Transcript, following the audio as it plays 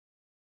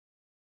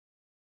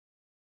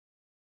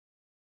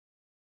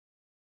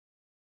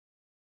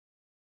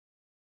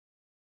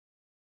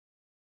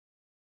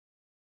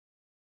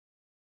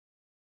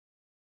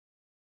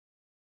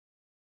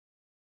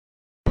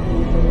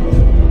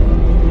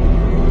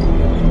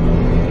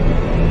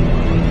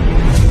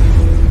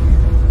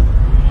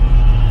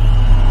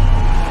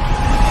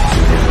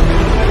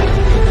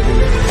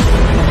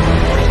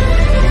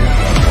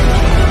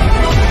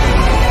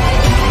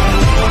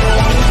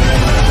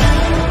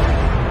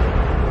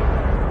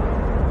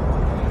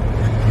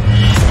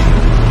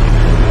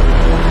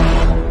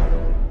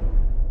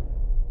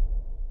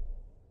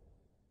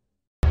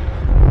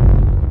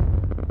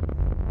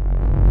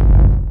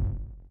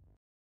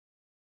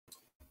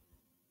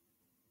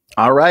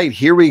All right,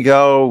 here we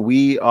go.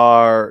 We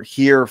are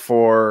here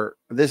for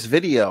this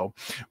video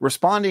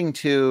responding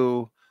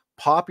to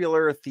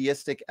popular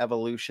theistic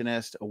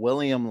evolutionist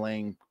William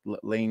Lane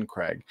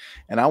Craig.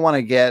 And I want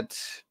to get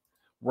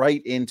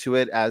right into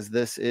it, as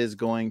this is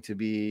going to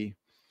be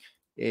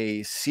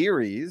a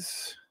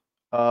series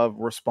of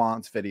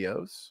response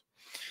videos,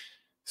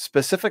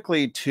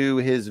 specifically to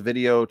his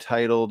video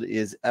titled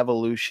 "Is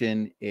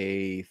Evolution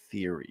a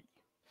Theory?"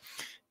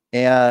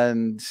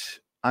 And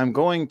I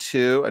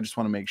just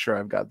want to make sure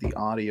I've got the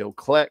audio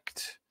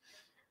clicked,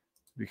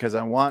 because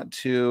I want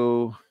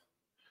to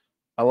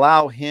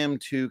allow him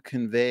to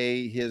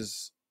convey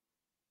his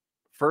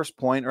first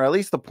point, or at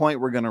least the point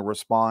we're going to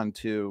respond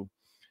to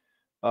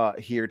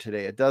here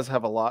today. It does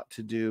have a lot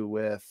to do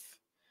with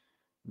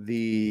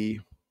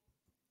the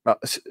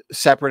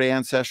separate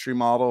ancestry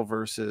model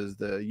versus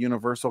the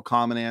universal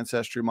common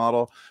ancestry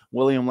model.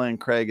 William Lane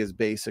Craig is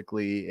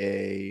basically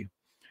a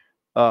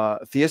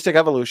theistic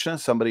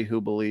evolutionist, somebody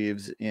who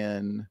believes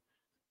in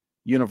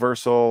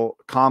universal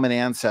common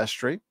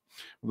ancestry,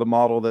 the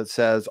model that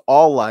says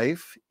all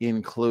life,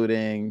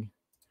 including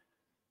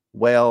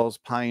whales,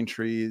 pine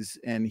trees,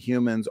 and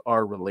humans,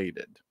 are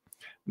related.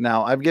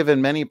 Now, I've given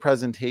many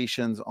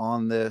presentations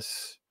on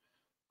this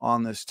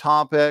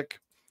topic,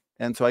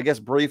 and so I guess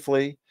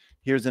briefly,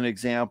 here's an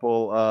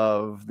example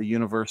of the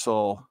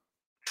universal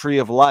tree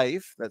of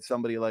life that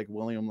somebody like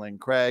William Lane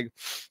Craig,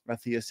 a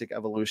theistic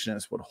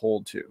evolutionist, would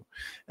hold to.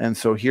 And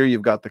so here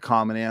you've got the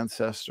common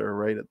ancestor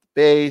right at the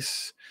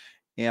base,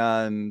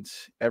 and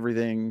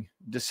everything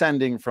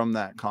descending from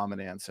that common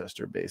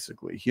ancestor,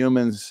 basically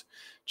humans,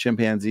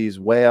 chimpanzees,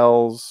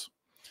 whales,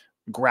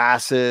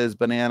 grasses,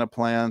 banana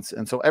plants,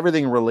 and so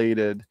everything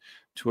related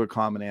to a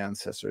common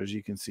ancestor. As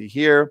you can see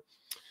here,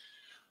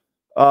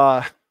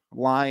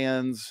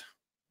 lions,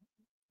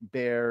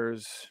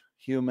 bears,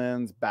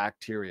 humans,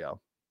 bacteria,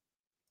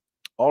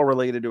 all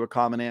related to a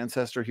common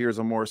ancestor. Here's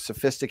a more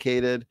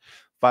sophisticated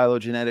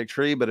phylogenetic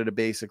tree, but it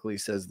basically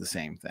says the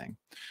same thing.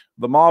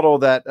 The model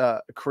that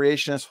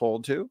creationists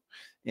hold to,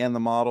 and the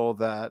model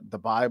that the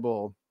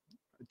Bible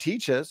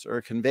teaches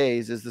or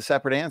conveys, is the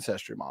separate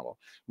ancestry model,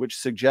 which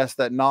suggests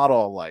that not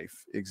all life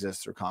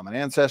exists through common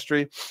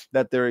ancestry,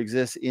 that there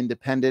exists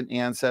independent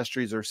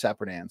ancestries or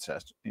separate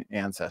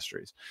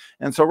ancestries.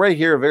 And so right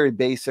here, a very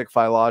basic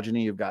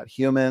phylogeny. You've got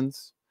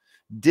humans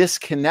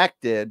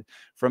disconnected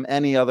from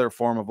any other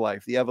form of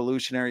life. The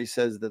evolutionary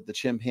says that the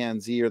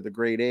chimpanzee or the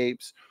great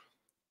apes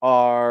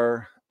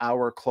are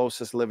our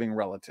closest living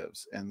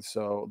relatives. And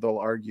so they'll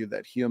argue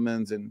that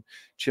humans and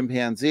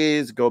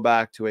chimpanzees go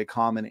back to a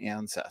common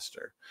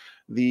ancestor.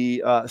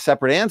 The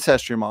separate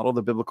ancestry model,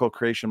 the biblical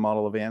creation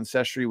model of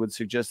ancestry, would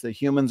suggest that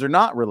humans are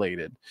not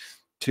related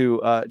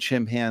to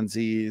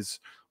chimpanzees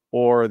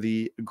or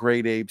the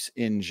great apes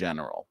in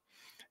general.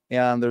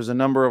 And there's a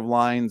number of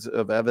lines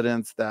of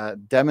evidence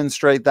that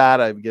demonstrate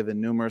that. I've given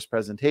numerous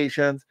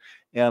presentations,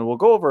 and we'll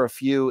go over a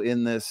few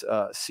in this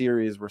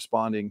series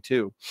responding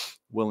to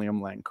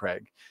William Lane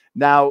Craig.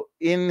 Now,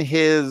 in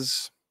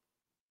his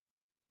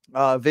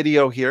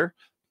video here,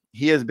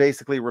 he is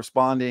basically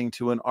responding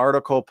to an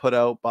article put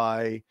out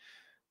by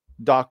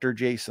Dr.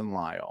 Jason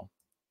Lisle.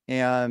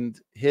 And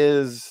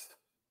his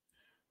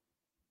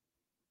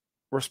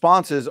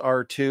responses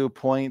are to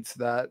points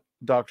that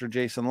Dr.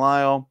 Jason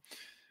Lisle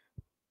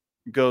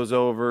goes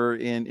over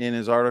in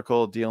his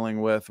article, dealing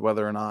with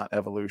whether or not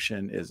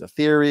evolution is a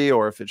theory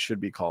or if it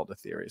should be called a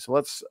theory. So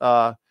let's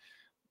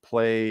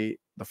play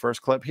the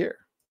first clip here.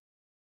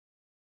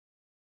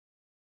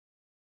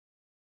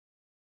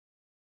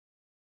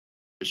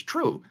 It's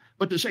true,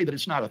 but to say that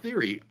it's not a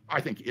theory, I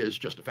think, is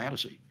just a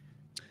fantasy.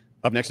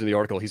 Up next in the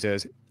article, he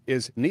says,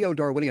 is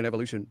neo-Darwinian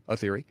evolution a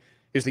theory?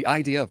 Is the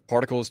idea of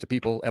particles to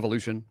people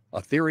evolution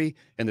a theory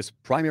in this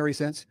primary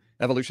sense?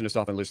 Evolutionists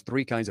often list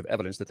three kinds of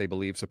evidence that they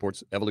believe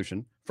supports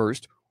evolution.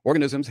 First,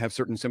 organisms have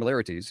certain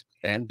similarities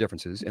and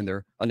differences in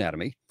their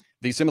anatomy.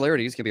 These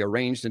similarities can be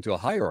arranged into a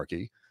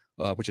hierarchy,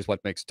 which is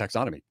what makes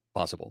taxonomy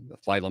possible: the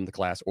phylum, the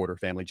class, order,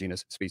 family,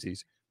 genus,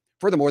 species.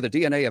 Furthermore, the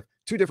DNA of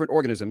two different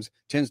organisms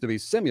tends to be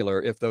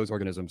similar if those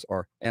organisms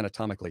are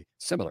anatomically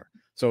similar.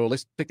 So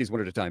let's pick these one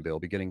at a time, Bill,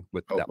 beginning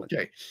with that one.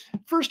 Okay.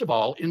 First of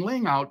all, in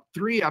laying out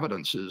three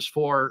evidences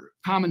for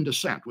common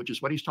descent, which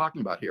is what he's talking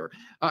about here,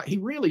 he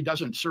really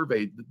doesn't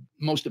survey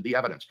most of the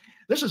evidence.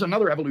 This is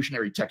another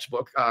evolutionary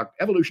textbook,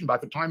 Evolution by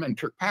Fatima and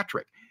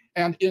Kirkpatrick.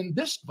 And in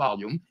this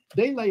volume,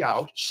 they lay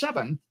out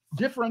 7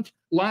 different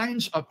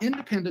lines of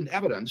independent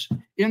evidence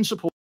in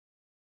support.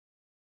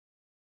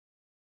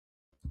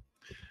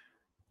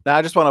 Now,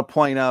 I just want to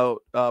point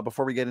out,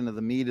 before we get into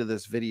the meat of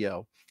this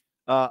video,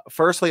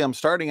 firstly, I'm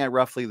starting at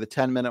roughly the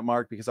 10-minute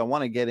mark because I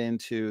want to get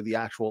into the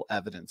actual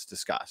evidence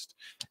discussed.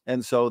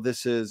 And so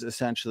this is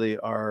essentially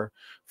our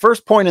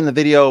first point in the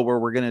video, where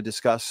we're going to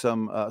discuss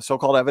some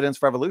so-called evidence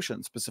for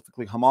evolution,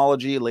 specifically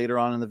homology. Later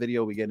on in the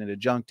video, we get into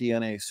junk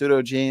DNA,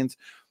 pseudogenes.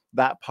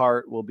 That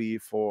part will be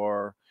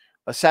for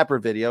a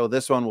separate video.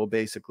 This one will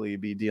basically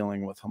be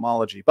dealing with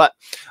homology. But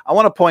I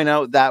want to point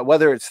out that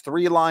whether it's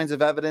 3 lines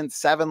of evidence,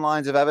 7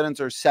 lines of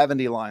evidence, or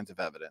 70 lines of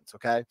evidence,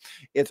 okay,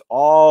 it's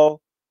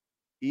all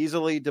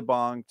easily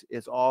debunked.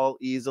 It's all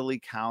easily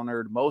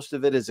countered. Most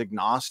of it is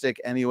agnostic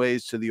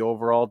anyways to the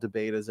overall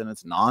debate, as in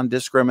it's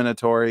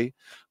non-discriminatory,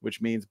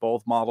 which means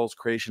both models,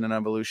 creation and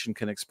evolution,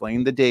 can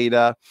explain the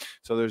data.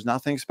 So there's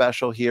nothing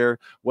special here,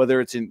 whether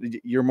it's in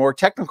your more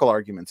technical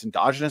arguments,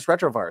 endogenous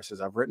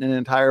retroviruses. I've written an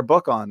entire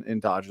book on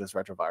endogenous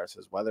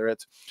retroviruses, whether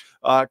it's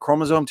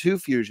chromosome 2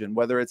 fusion,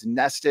 whether it's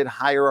nested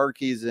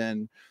hierarchies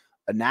in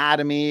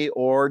anatomy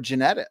or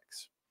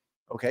genetics.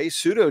 Okay,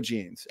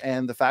 pseudogenes,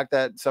 and the fact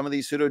that some of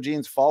these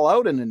pseudogenes fall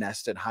out into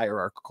nested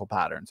hierarchical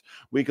patterns.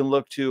 We can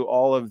look to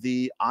all of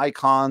the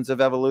icons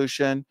of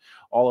evolution,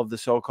 all of the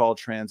so-called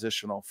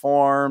transitional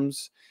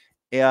forms,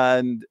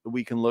 and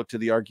we can look to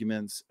the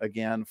arguments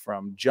again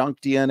from junk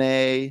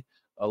DNA,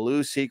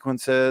 ALU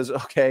sequences.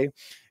 Okay,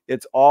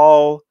 it's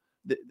all,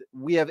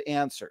 we have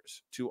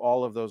answers to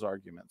all of those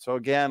arguments. So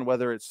again,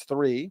 whether it's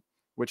 3,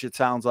 which it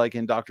sounds like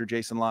in Dr.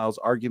 Jason Lyle's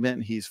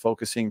argument, he's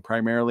focusing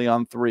primarily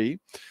on 3.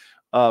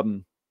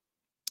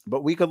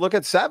 But we could look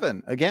at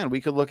 7. Again, we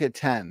could look at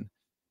 10.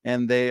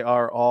 And they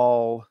are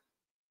all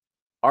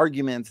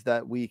arguments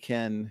that we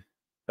can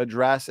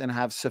address and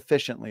have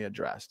sufficiently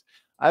addressed.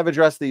 I've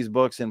addressed these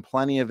books in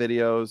plenty of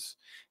videos,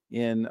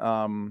 in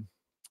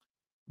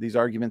these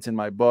arguments in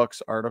my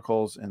books,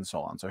 articles, and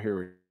so on. So here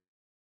we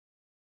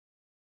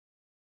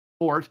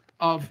go.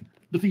 Of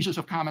the thesis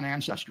of common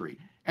ancestry.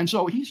 And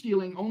so he's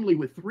dealing only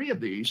with 3 of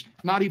these,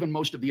 not even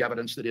most of the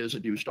evidence that is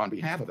adduced on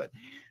behalf of it.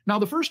 Now,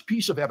 the first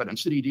piece of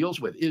evidence that he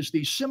deals with is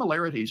the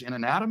similarities in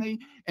anatomy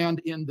and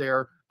in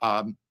their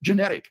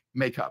genetic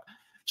makeup.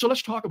 So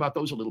let's talk about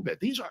those a little bit.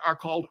 These are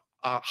called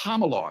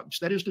homologs.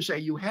 That is to say,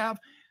 you have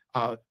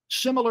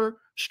similar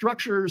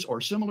structures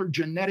or similar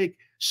genetic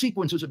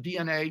sequences of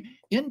DNA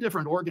in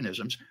different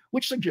organisms,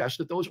 which suggests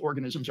that those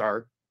organisms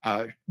are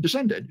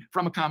descended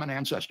from a common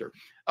ancestor.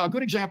 A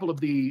good example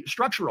of the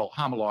structural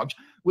homologs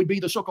would be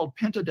the so-called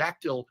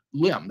pentadactyl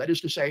limb. That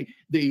is to say,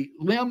 the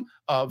limb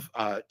of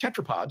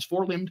tetrapods,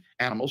 4-limbed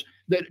animals,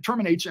 that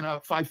terminates in a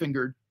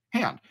 5-fingered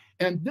hand.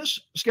 And this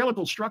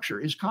skeletal structure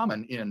is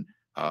common in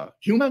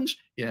humans,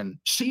 in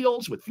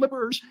seals with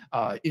flippers,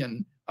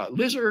 in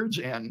lizards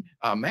and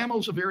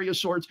mammals of various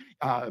sorts,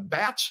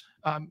 bats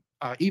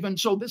even.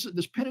 So this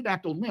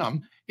pentadactyl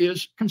limb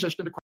is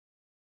consistent across.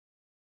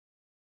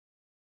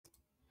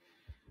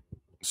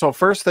 So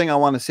first thing I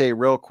want to say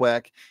real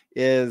quick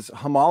is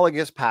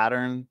homologous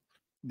pattern.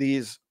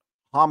 These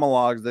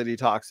homologs that he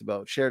talks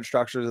about, shared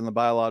structures in the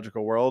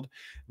biological world,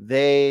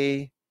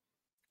 they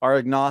are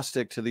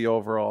agnostic to the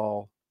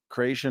overall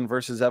creation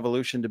versus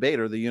evolution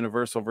debate, or the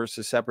universal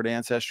versus separate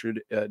ancestry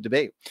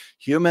debate.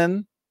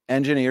 Human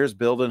engineers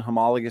build in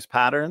homologous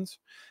patterns,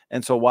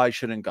 and so why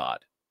shouldn't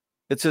God?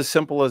 It's as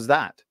simple as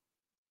that.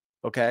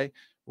 Okay,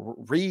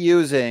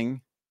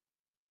 reusing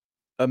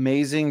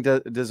amazing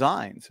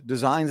designs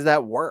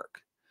that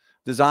work,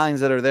 designs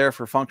that are there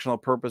for functional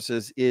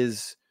purposes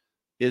is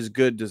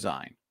good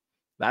design.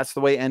 That's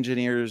the way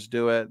engineers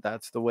do it.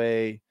 That's the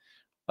way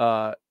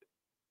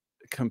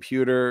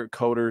computer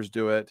coders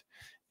do it.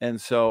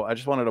 And so I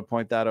just wanted to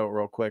point that out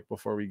real quick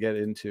before we get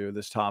into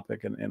this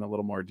topic in a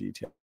little more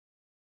detail.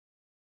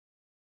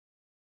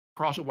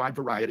 Across a wide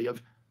variety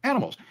of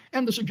animals.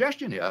 And the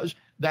suggestion is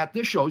that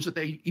this shows that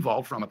they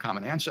evolved from a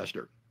common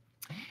ancestor.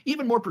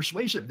 Even more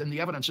persuasive than the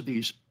evidence of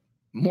these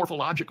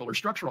morphological or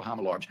structural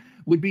homologs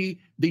would be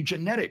the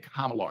genetic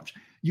homologs.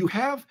 You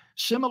have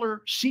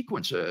similar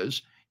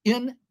sequences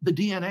in the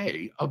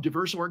DNA of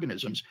diverse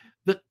organisms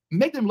that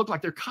make them look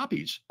like they're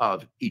copies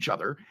of each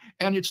other.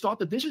 And it's thought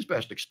that this is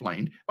best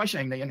explained by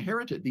saying they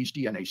inherited these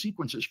DNA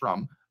sequences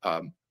from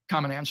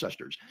common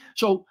ancestors.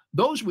 So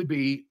those would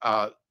be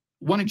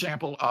one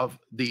example of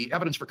the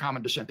evidence for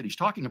common descent that he's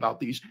talking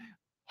about, these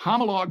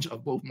homologs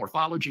of both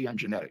morphology and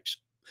genetics.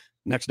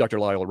 Next, Dr.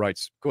 Lyle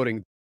writes,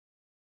 quoting,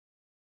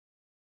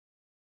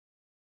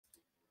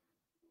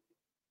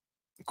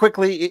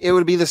 quickly, it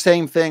would be the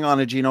same thing on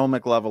a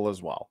genomic level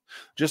as well.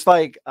 Just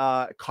like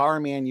car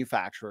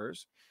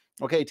manufacturers.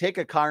 Okay, take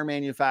a car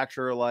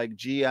manufacturer like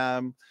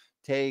GM,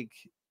 take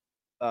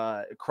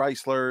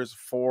Chrysler's,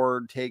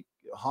 Ford, take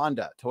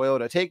Honda,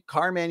 Toyota, take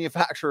car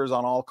manufacturers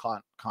on all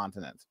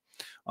continents,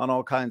 on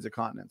all kinds of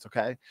continents.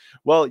 Okay,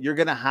 well, you're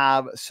going to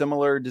have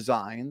similar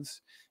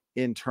designs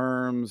in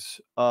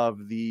terms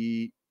of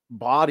the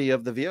body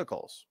of the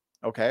vehicles.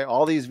 Okay,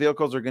 all these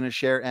vehicles are going to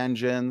share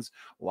engines.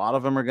 A lot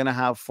of them are going to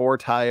have 4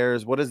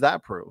 tires. What does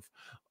that prove?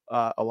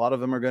 A lot of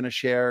them are going to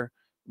share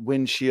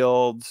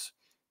windshields.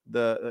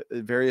 The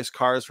various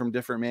cars from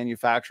different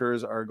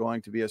manufacturers are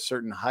going to be a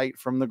certain height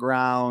from the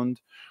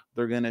ground.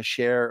 They're going to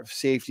share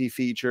safety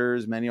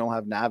features. Many will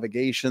have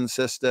navigation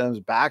systems,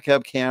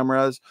 backup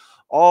cameras,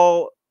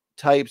 all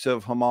types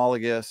of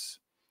homologous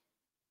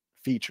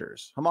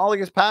features,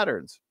 homologous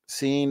patterns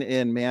seen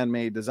in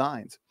man-made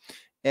designs.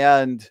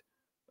 And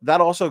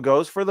that also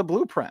goes for the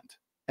blueprint.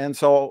 And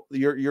so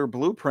your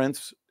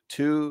blueprints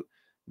to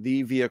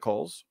the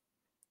vehicles,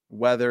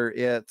 whether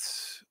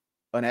it's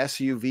an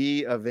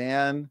SUV, a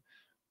van,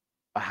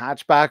 a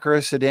hatchback, or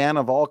a sedan,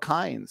 of all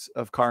kinds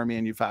of car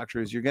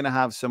manufacturers, you're going to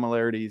have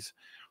similarities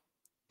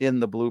in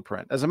the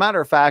blueprint. As a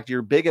matter of fact,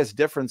 your biggest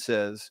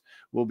differences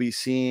will be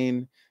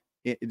seen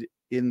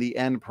in the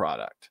end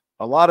product.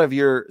 A lot of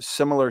your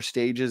similar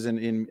stages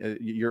in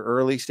your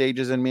early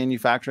stages in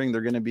manufacturing,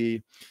 they're going to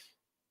be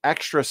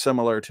extra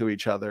similar to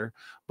each other,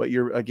 but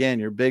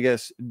your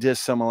biggest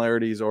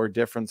dissimilarities or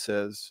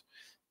differences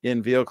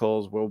in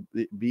vehicles will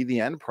be the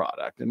end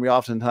product. And we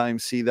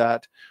oftentimes see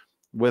that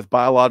with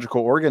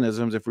biological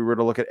organisms. If we were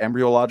to look at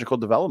embryological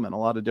development, a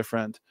lot of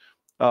different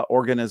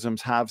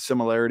organisms have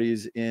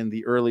similarities in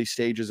the early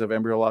stages of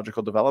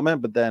embryological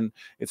development, but then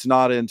it's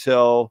not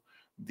until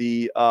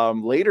the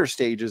later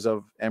stages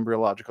of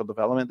embryological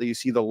development that you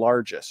see the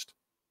largest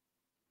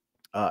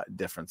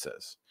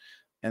differences.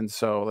 And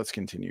so let's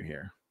continue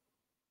here.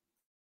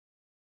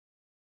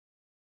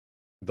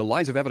 The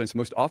lines of evidence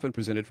most often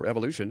presented for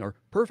evolution are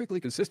perfectly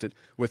consistent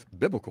with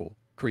biblical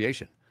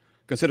creation.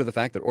 Consider the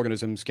fact that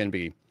organisms can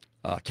be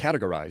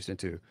categorized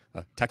into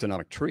a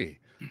taxonomic tree,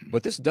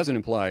 but this doesn't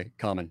imply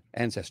common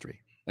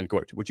ancestry, end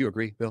quote. Would you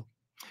agree, Bill?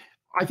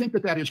 I think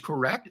that that is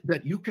correct,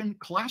 that you can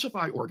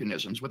classify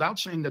organisms without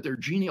saying that they're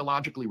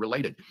genealogically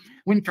related.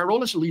 When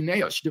Carolus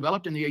Linnaeus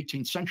developed in the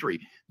 18th century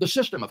the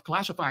system of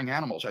classifying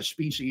animals as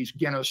species,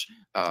 genus,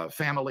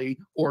 family,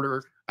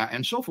 order,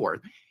 and so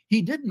forth,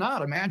 he did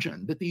not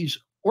imagine that these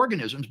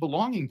organisms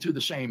belonging to the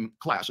same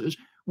classes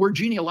were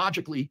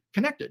genealogically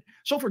connected.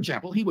 So, for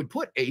example, he would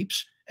put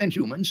apes and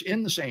humans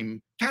in the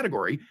same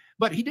category,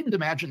 but he didn't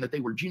imagine that they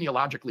were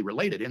genealogically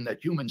related in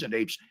that humans and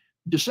apes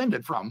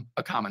descended from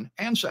a common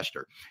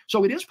ancestor.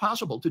 So it is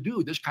possible to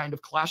do this kind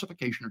of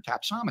classification or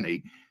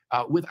taxonomy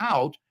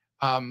without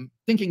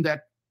thinking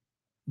that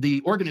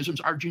the organisms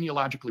are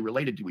genealogically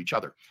related to each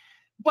other.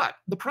 But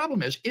the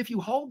problem is, if you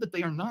hold that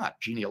they are not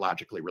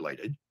genealogically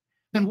related,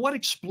 then what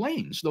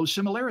explains those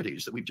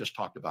similarities that we've just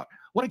talked about?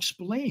 What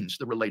explains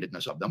the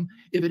relatedness of them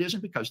if it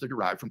isn't because they're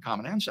derived from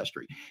common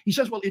ancestry? He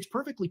says, well, it's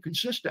perfectly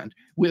consistent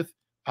with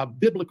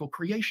biblical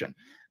creation.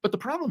 But the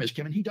problem is,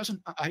 Kevin, he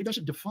doesn't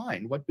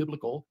define what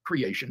biblical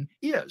creation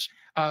is.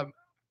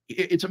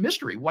 It's a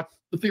mystery what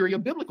the theory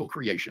of biblical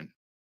creation.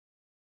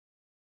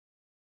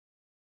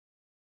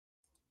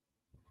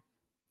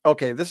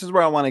 Okay, this is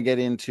where I want to get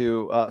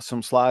into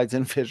some slides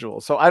and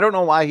visuals. So I don't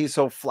know why he's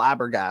so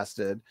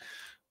flabbergasted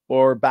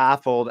or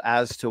baffled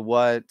as to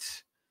what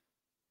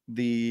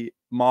the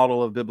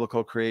model of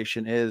biblical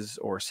creation is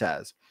or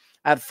says.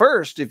 At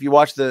first, if you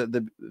watch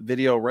the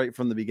video right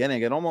from the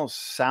beginning, it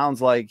almost sounds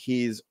like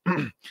he's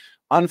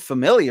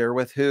unfamiliar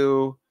with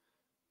who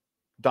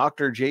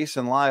Dr.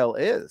 Jason Lisle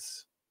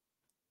is,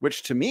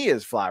 which to me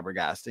is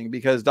flabbergasting,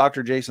 because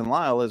Dr. Jason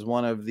Lisle is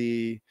one of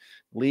the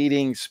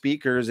leading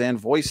speakers and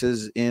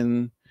voices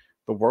in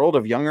the world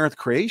of young earth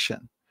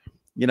creation.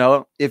 You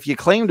know, if you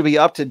claim to be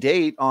up to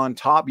date on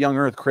top young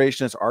earth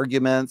creationist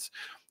arguments,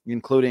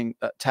 including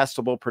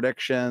testable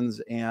predictions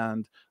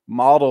and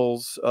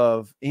models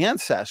of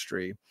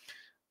ancestry,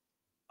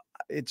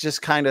 it's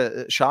just kind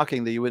of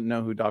shocking that you wouldn't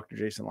know who Dr.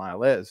 Jason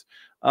Lisle is.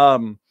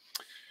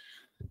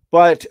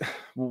 But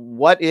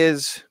what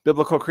is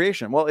biblical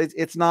creation? Well,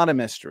 it's not a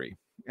mystery.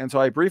 And so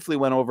I briefly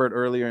went over it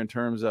earlier in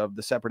terms of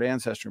the separate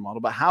ancestry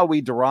model, but how we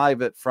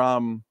derive it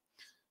from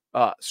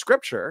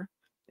scripture.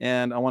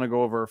 And I want to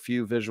go over a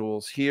few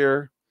visuals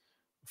here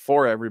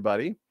for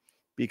everybody,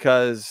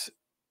 because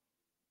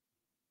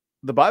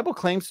the Bible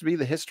claims to be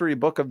the history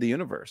book of the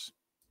universe.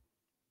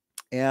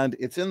 And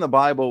it's in the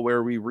Bible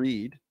where we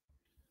read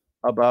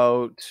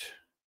about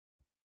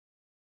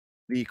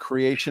the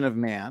creation of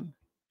man,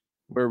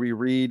 where we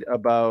read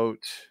about,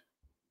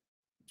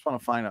 I just want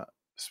to find a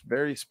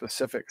very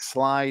specific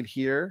slide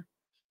here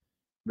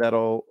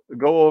that'll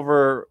go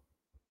over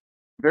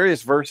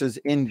various verses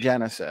in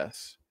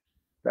Genesis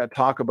that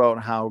talk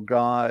about how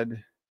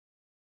God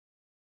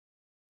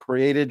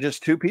created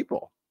just two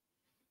people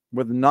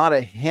with not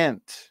a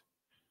hint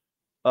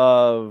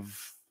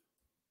of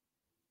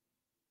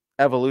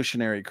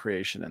evolutionary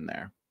creation in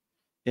there,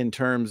 in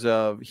terms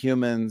of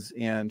humans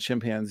and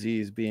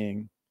chimpanzees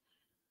being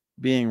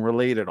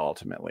related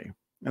ultimately.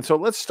 And so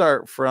let's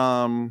start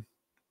from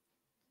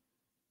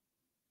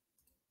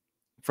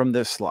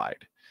this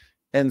slide.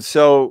 And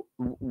so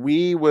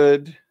we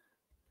would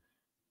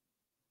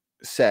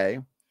say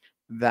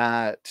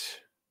that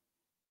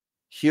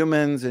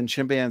humans and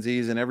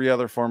chimpanzees and every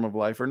other form of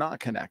life are not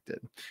connected,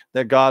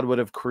 that God would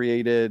have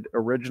created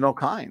original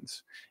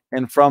kinds.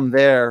 And from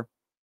there,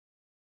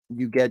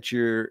 you get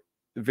your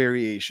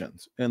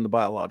variations in the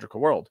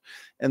biological world.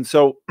 And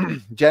so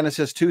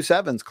Genesis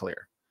 2:7 is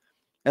clear.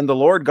 And the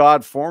Lord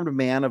God formed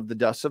man of the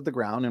dust of the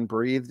ground and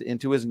breathed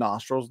into his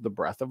nostrils the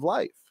breath of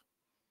life.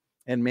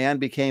 And man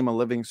became a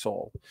living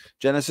soul.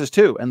 Genesis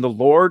 2, and the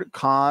Lord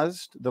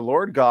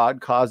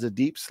God caused a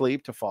deep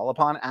sleep to fall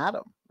upon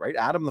Adam, right?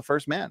 Adam, the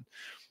first man.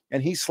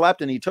 And he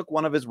slept, and he took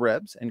one of his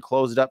ribs and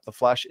closed up the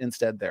flesh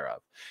instead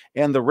thereof.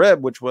 And the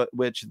rib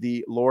which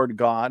the Lord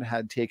God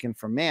had taken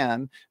from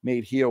man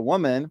made he a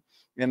woman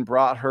and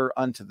brought her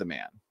unto the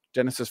man.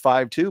 Genesis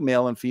 5:2,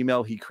 male and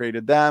female, he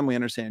created them. We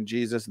understand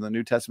Jesus in the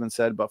New Testament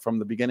said, but from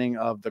the beginning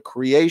of the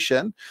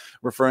creation,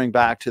 referring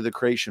back to the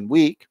creation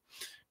week,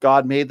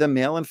 God made them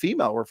male and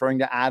female, referring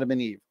to Adam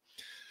and Eve.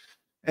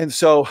 And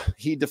so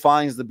he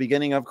defines the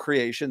beginning of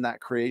creation, that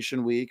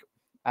creation week,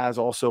 as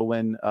also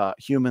when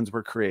humans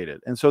were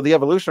created. And so the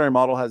evolutionary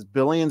model has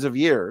billions of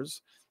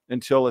years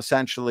until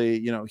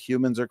essentially,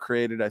 humans are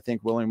created. I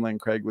think William Lane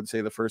Craig would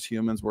say the first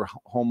humans were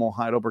Homo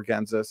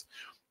heidelbergensis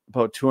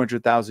about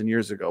 200,000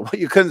 years ago. But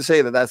you couldn't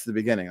say that that's the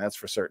beginning. That's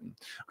for certain.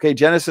 Okay,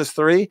 Genesis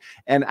 3,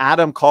 and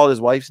Adam called his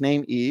wife's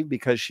name Eve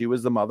because she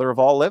was the mother of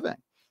all living.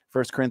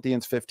 1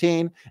 Corinthians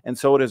 15, and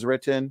so it is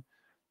written,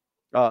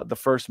 the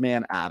first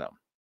man, Adam.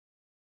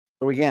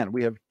 So again,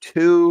 we have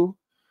two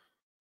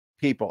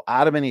people,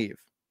 Adam and Eve,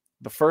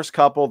 the first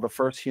couple, the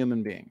first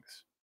human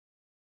beings.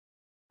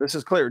 This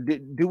is clear.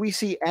 Do we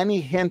see any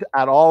hint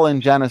at all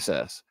in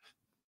Genesis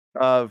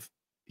of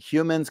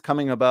humans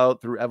coming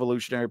about through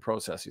evolutionary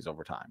processes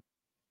over time?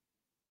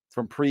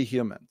 From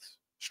pre-humans,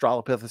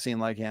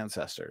 Australopithecine-like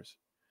ancestors.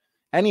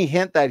 Any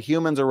hint that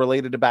humans are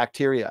related to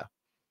bacteria,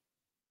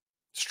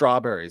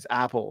 strawberries,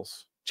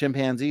 apples,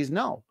 chimpanzees?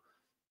 No.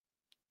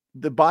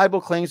 The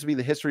Bible claims to be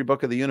the history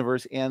book of the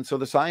universe, and so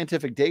the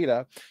scientific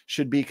data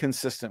should be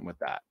consistent with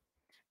that.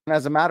 And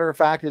as a matter of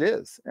fact, it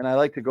is. And I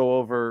like to go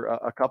over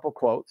a couple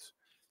quotes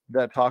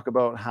that talk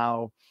about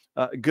how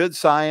good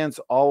science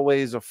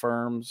always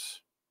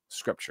affirms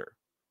scripture.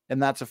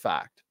 And that's a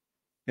fact.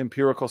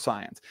 Empirical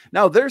science.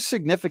 Now, there's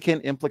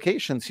significant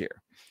implications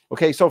here.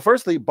 Okay, so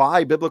firstly,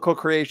 by biblical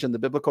creation, the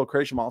biblical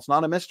creation model, it's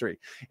not a mystery.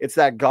 It's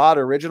that God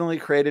originally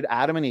created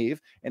Adam and Eve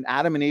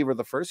were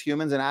the first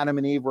humans, and Adam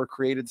and Eve were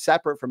created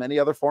separate from any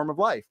other form of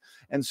life.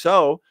 And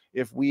so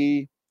if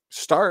we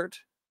start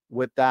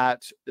with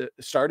that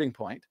starting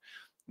point,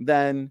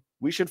 then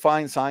we should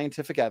find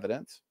scientific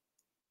evidence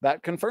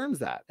that confirms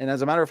that. And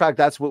as a matter of fact,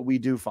 that's what we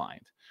do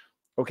find.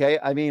 Okay,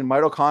 I mean,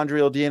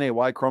 mitochondrial DNA,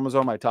 Y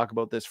chromosome, I talk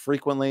about this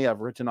frequently.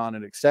 I've written on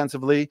it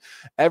extensively.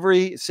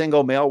 Every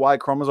single male Y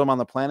chromosome on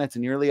the planet is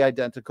nearly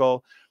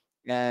identical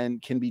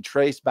and can be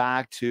traced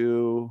back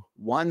to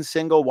one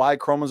single Y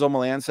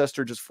chromosomal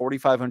ancestor just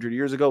 4,500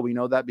 years ago. We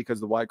know that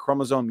because the Y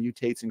chromosome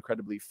mutates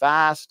incredibly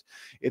fast.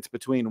 It's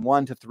between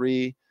 1 to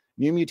 3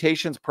 new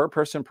mutations per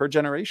person per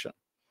generation.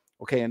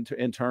 Okay,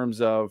 in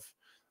terms of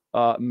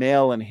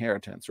male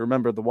inheritance.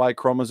 Remember, the Y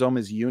chromosome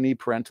is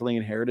uniparentally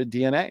inherited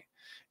DNA.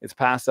 It's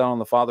passed down on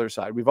the father's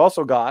side. We've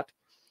also got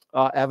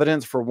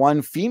evidence for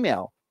one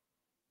female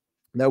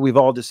that we've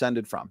all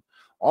descended from.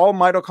 All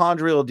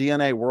mitochondrial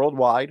DNA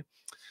worldwide.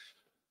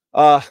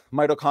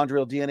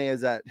 Mitochondrial DNA is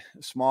that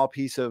small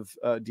piece of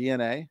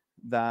DNA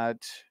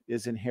that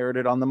is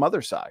inherited on the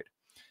mother's side.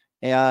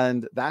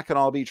 And that can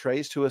all be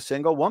traced to a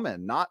single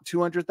woman, not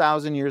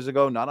 200,000 years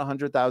ago, not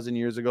 100,000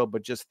 years ago,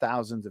 but just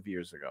thousands of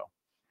years ago.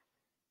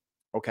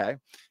 Okay.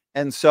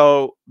 And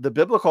so the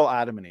biblical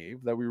Adam and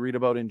Eve that we read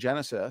about in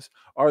Genesis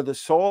are the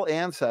sole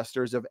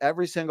ancestors of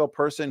every single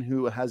person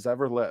who has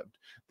ever lived.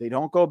 They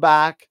don't go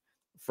back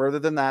further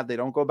than that. They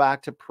don't go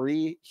back to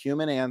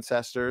pre-human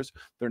ancestors.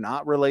 They're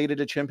not related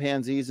to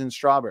chimpanzees and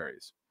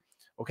strawberries.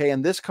 Okay.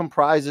 And this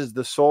comprises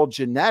the sole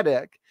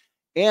genetic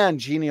and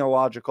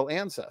genealogical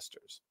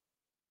ancestors.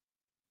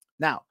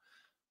 Now,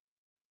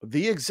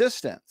 the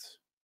existence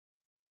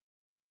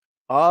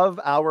of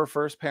our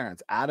first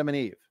parents, Adam and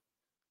Eve,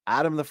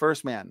 Adam, the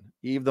first man,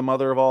 Eve, the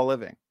mother of all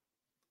living.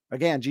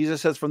 Again, Jesus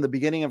says from the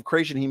beginning of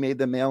creation, he made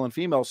them male and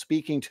female,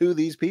 speaking to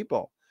these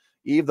people,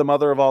 Eve, the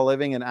mother of all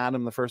living, and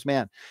Adam, the first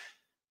man.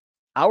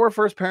 Our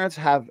first parents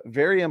have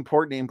very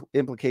important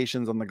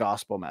implications on the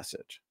gospel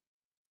message.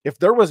 If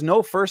there was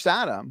no first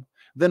Adam,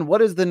 then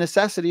what is the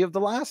necessity of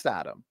the last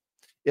Adam?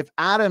 If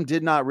Adam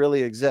did not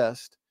really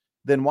exist,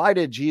 then why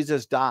did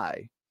Jesus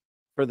die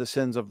for the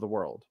sins of the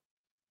world?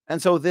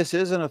 And so this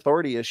is an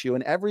authority issue,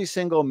 and every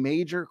single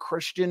major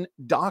Christian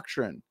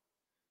doctrine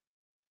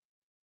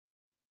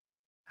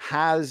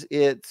has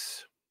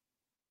its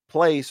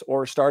place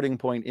or starting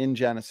point in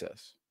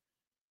Genesis,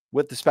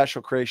 with the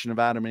special creation of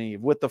Adam and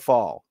Eve, with the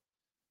fall,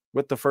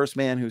 with the first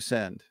man who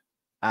sinned,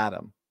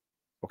 Adam.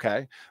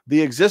 Okay?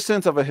 The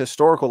existence of a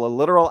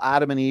literal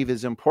Adam and Eve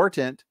is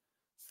important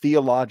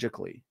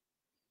theologically.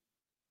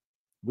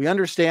 We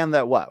understand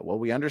that what? Well,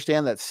 we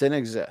understand that sin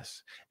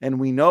exists, and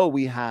we know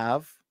we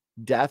have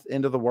death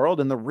into the world,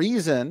 and the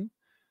reason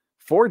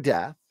for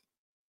death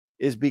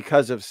is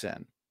because of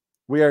sin.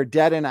 We are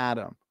dead in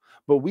Adam,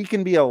 but we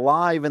can be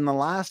alive in the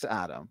last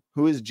Adam,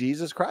 who is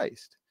Jesus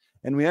Christ.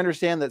 And we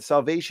understand that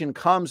salvation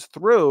comes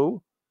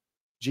through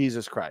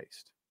Jesus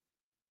Christ.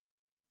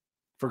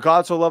 For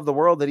God so loved the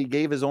world that he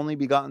gave his only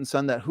begotten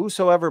Son, that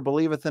whosoever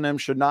believeth in him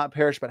should not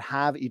perish, but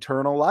have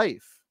eternal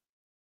life.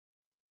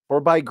 For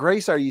by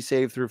grace are ye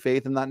saved through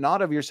faith, and that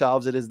not of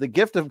yourselves, it is the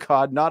gift of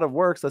God, not of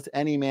works, lest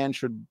any man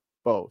should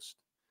boast.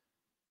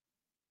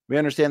 We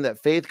understand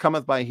that faith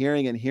cometh by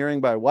hearing, and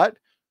hearing by what?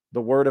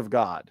 The word of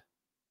God.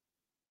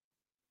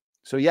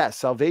 So yes,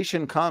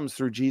 salvation comes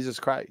through Jesus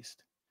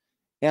Christ.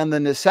 And the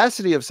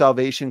necessity of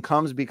salvation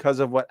comes because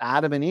of what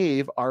Adam and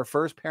Eve, our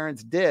first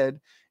parents,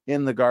 did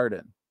in the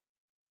garden.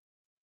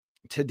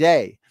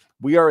 Today,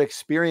 we are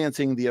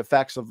experiencing the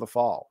effects of the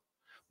fall.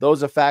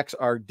 Those effects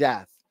are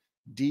death,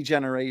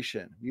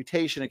 degeneration,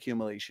 mutation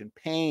accumulation,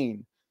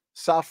 pain,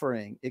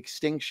 suffering,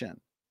 extinction.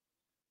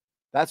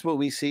 That's what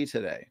we see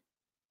today.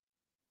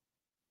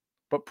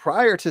 But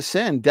prior to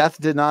sin, death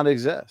did not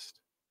exist.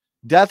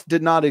 Death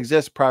did not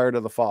exist prior to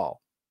the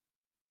fall.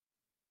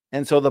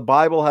 And so the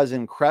Bible has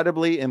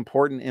incredibly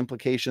important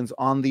implications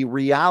on the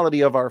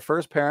reality of our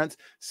first parents.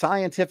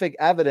 Scientific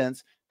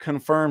evidence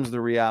confirms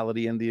the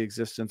reality and the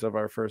existence of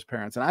our first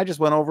parents. And I just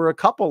went over a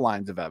couple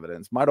lines of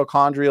evidence: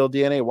 mitochondrial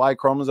DNA, Y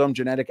chromosome,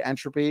 genetic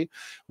entropy,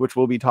 which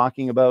we'll be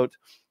talking about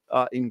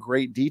in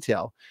great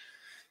detail.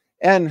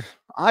 And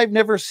I've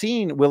never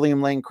seen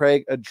William Lane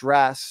Craig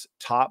address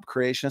top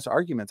creationist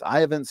arguments. I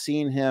haven't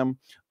seen him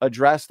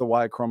address the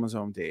Y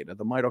chromosome data,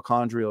 the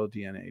mitochondrial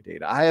DNA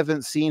data. I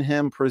haven't seen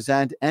him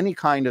present any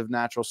kind of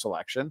natural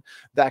selection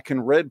that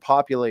can rid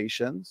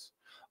populations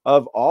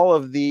of all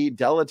of the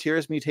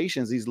deleterious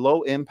mutations, these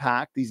low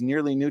impact, these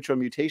nearly neutral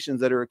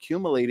mutations that are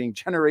accumulating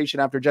generation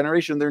after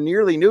generation. They're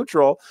nearly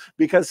neutral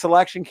because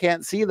selection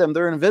can't see them.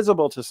 They're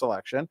invisible to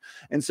selection.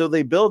 And so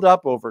they build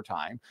up over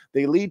time.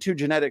 They lead to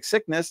genetic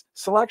sickness.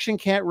 Selection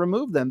can't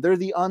remove them. They're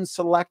the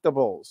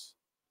unselectables.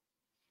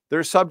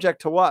 They're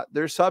subject to what?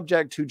 They're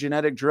subject to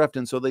genetic drift.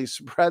 And so they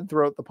spread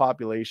throughout the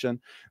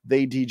population.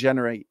 They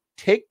degenerate.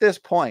 Take this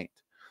point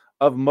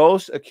of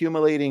most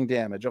accumulating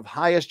damage, of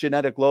highest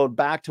genetic load,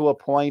 back to a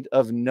point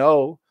of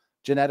no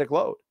genetic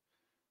load,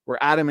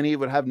 where Adam and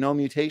Eve would have no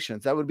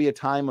mutations. That would be a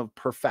time of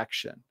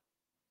perfection.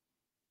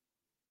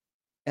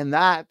 And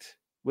that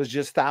was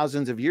just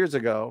thousands of years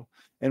ago.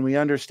 And we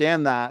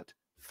understand that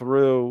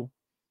through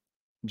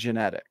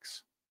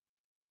genetics.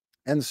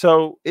 And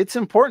so it's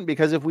important,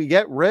 because if we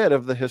get rid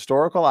of the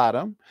historical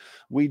Adam,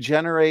 we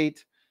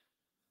generate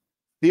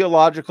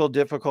theological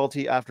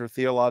difficulty after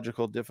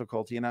theological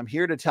difficulty. And I'm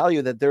here to tell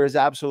you that there is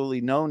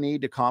absolutely no need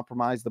to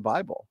compromise the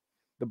Bible.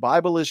 The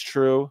Bible is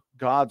true.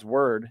 God's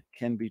word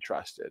can be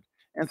trusted.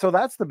 And so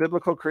that's the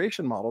biblical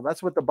creation model.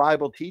 That's what the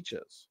Bible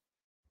teaches.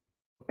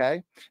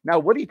 Okay. Now,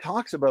 what he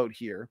talks about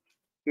here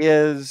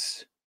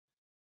is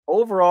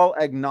overall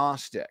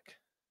agnostic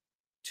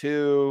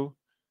to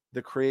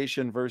the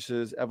creation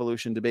versus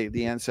evolution debate,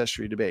 the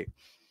ancestry debate.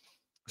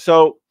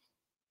 So,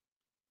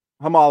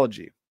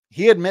 homology.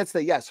 He admits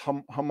that, yes,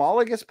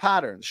 homologous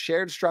patterns,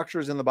 shared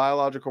structures in the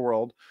biological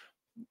world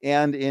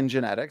and in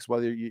genetics,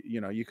 whether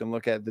you can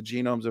look at the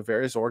genomes of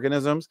various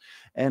organisms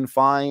and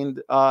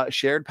find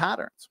shared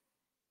patterns.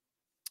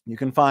 You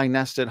can find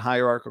nested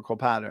hierarchical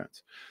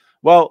patterns.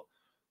 Well,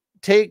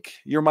 take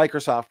your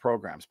Microsoft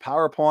programs,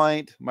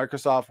 PowerPoint,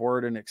 Microsoft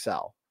Word, and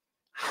Excel.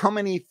 How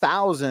many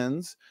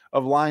thousands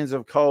of lines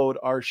of code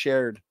are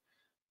shared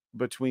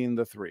between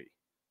the three?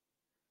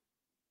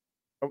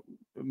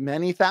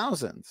 Many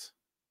thousands.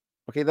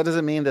 Okay, that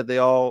doesn't mean that they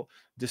all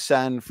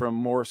descend from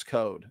Morse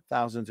code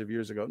thousands of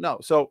years ago. No.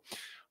 So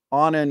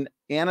on an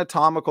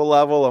anatomical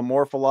level, a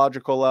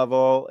morphological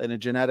level, and a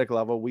genetic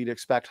level, we'd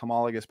expect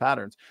homologous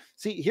patterns.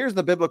 See, here's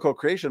the biblical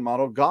creation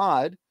model.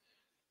 God,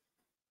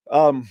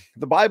 the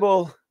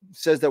Bible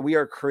says that we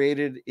are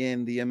created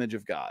in the image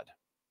of God.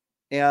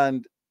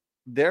 And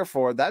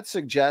therefore, that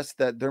suggests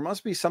that there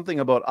must be something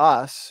about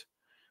us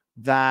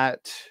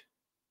that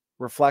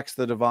reflects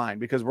the divine,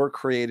 because we're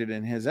created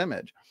in his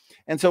image.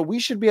 And so we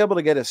should be able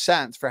to get a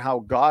sense for how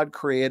God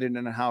created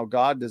and how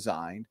God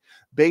designed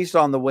based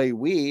on the way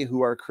we,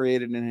 who are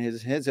created in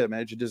his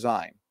image,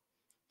 design.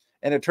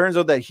 And it turns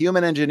out that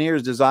human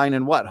engineers design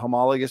in what?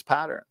 Homologous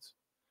patterns.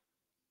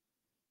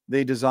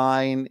 They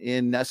design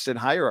in nested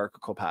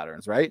hierarchical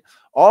patterns, right?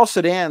 All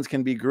sedans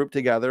can be grouped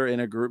together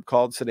in a group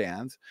called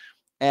sedans,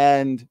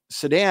 and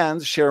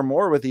sedans share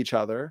more with each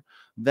other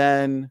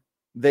than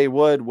they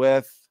would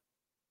with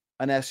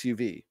an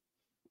SUV.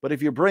 But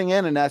if you bring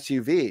in an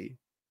SUV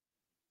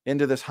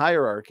into this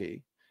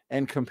hierarchy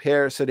and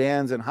compare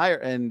sedans and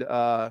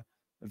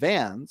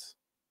vans,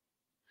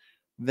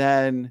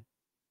 then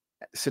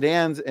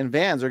sedans and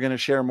vans are going to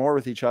share more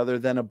with each other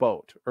than a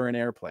boat or an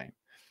airplane.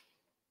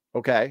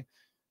 Okay.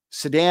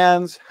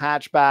 Sedans,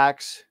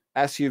 hatchbacks,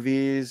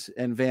 SUVs,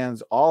 and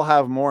vans all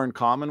have more in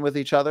common with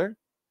each other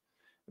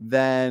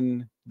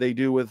than they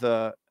do with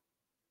a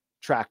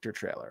tractor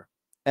trailer.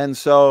 And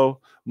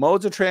so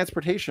modes of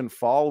transportation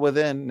fall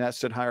within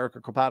nested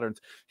hierarchical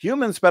patterns.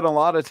 Humans spend a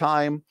lot of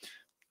time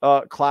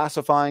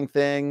classifying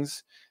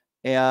things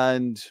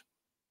and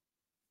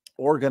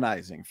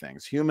organizing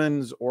things.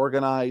 Humans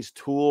organize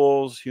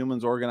tools.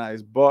 Humans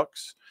organize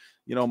books.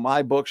 You know,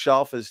 my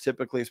bookshelf is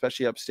typically,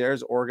 especially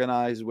upstairs,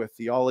 organized with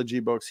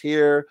theology books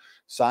here,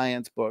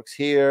 science books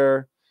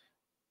here,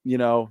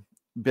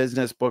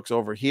 business books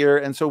over here.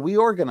 And so we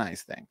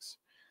organize things.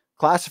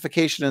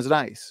 Classification is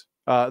nice.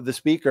 The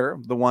speaker,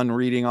 the one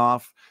reading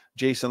off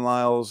Jason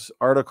Lyle's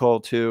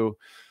article to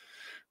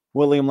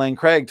William Lane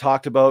Craig,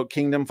 talked about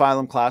kingdom,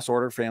 phylum, class,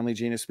 order, family,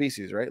 genus,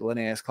 species, right?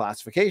 Linnaeus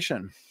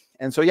classification.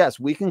 And so, yes,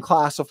 we can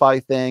classify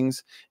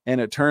things, and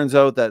it turns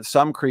out that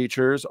some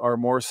creatures are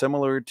more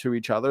similar to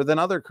each other than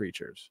other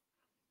creatures.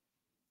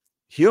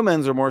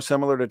 Humans are more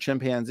similar to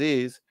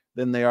chimpanzees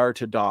than they are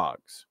to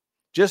dogs.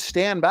 Just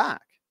stand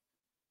back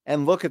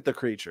and look at the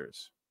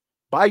creatures.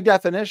 By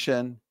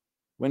definition,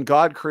 When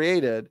God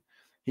created,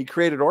 he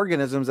created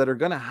organisms that are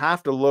going to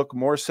have to look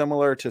more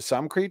similar to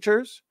some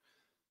creatures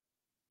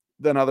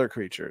than other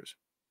creatures.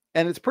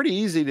 And it's pretty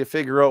easy to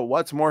figure out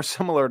what's more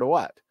similar to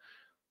what.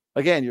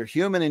 Again, your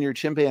human and your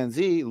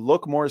chimpanzee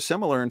look more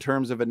similar in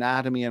terms of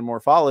anatomy and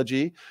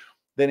morphology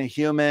than a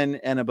human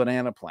and a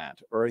banana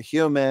plant, or a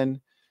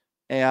human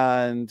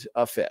and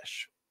a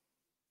fish.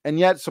 And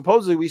yet,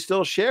 supposedly, we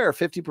still share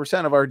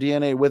 50% of our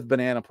DNA with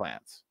banana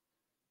plants.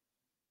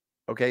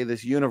 Okay,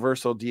 this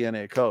universal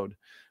DNA code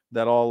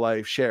that all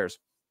life shares.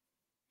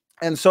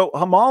 And so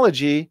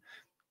homology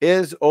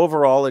is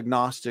overall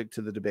agnostic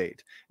to the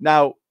debate.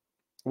 Now,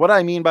 what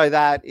I mean by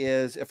that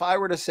is, if I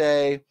were to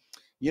say,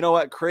 you know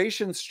what,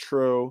 creation's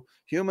true,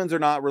 humans are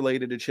not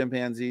related to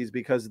chimpanzees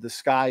because the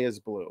sky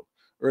is blue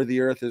or the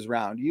earth is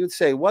round, you'd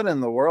say, what in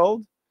the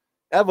world?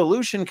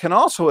 Evolution can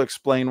also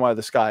explain why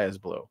the sky is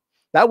blue.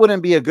 That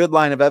wouldn't be a good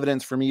line of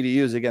evidence for me to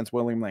use against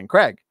William Lane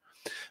Craig,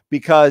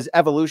 because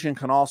evolution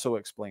can also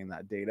explain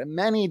that data.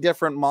 Many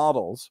different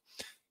models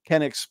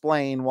can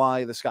explain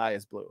why the sky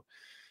is blue.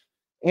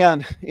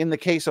 And in the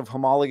case of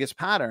homologous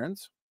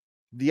patterns,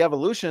 the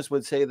evolutionists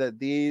would say that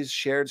these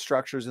shared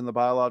structures in the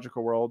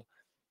biological world,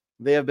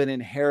 they have been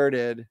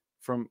inherited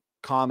from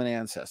common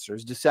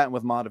ancestors, descent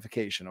with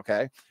modification,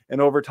 okay?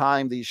 And over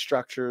time, these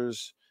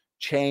structures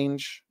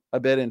change a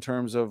bit in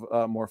terms of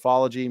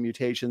morphology,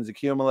 mutations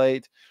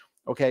accumulate.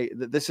 Okay,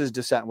 this is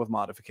descent with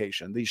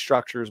modification. These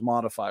structures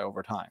modify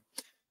over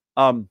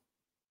time.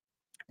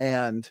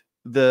 And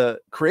the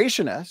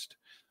creationist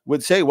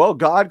would say, well,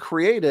 God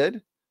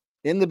created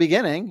in the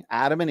beginning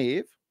Adam and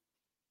Eve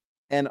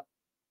and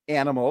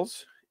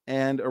animals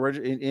and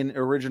in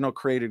original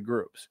created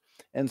groups.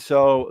 And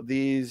so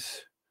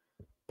these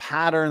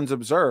patterns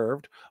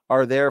observed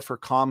are there for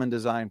common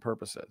design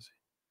purposes.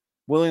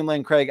 William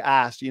Lane Craig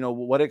asked, you know,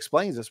 what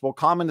explains this? Well,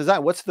 common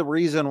design. What's the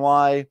reason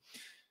why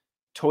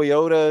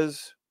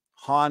Toyotas,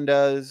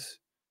 Hondas,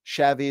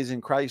 Chevys,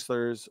 and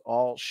Chryslers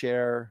all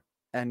share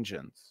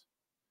engines?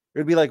 It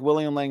would be like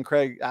William Lane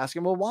Craig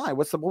asking, well, why?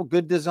 What's the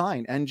good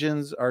design?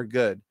 Engines are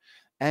good.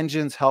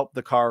 Engines help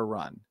the car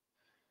run.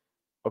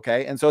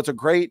 Okay. And so it's a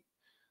great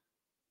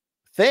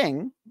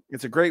thing.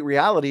 It's a great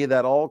reality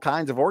that all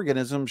kinds of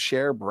organisms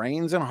share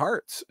brains and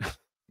hearts,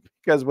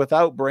 because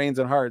without brains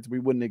and hearts, we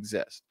wouldn't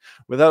exist.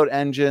 Without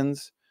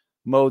engines,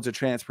 modes of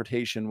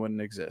transportation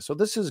wouldn't exist. So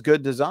this is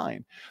good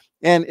design.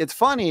 And it's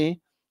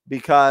funny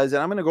because,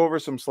 and I'm going to go over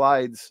some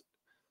slides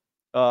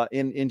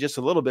in just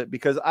a little bit,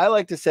 because I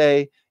like to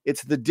say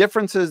it's the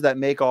differences that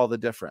make all the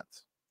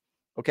difference.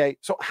 Okay.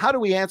 So how do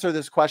we answer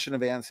this question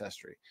of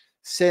ancestry?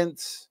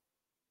 Since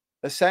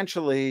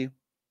essentially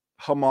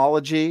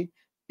homology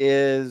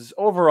is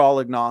overall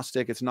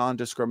agnostic, it's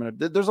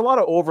non-discriminatory. There's a lot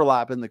of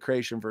overlap in the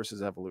creation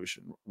versus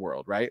evolution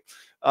world, right?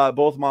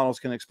 Both models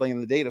can explain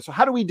the data. So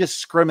how do we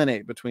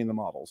discriminate between the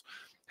models?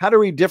 How do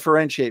we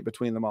differentiate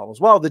between the models?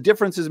 Well, the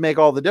differences make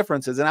all the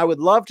differences. And I would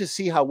love to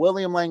see how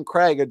William Lane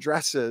Craig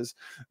addresses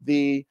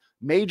the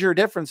major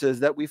differences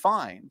that we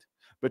find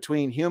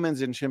between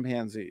humans and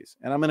chimpanzees.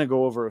 And I'm going to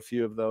go over a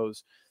few of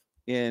those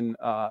in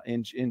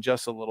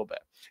just a little bit.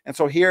 And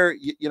so here,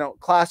 you know,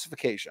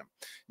 classification.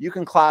 You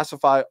can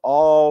classify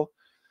all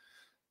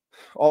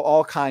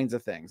kinds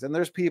of things. And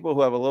there's people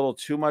who have a little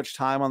too much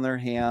time on their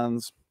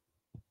hands,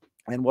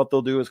 and what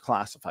they'll do is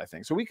classify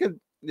things. So we could,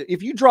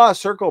 if you draw a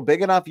circle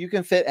big enough, you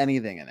can fit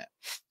anything in it.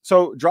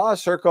 So draw a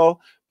circle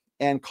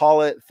and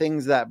call it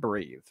things that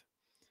breathe.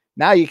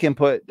 Now you can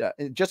put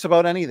just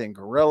about anything: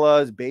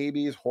 gorillas,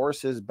 babies,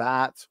 horses,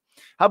 bats.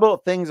 How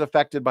about things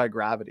affected by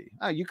gravity?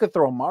 You could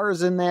throw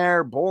Mars in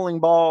there, bowling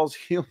balls,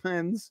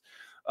 humans,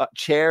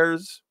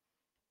 chairs.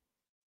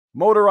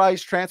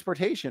 Motorized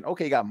transportation.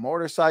 Okay, you got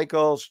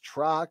motorcycles,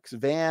 trucks,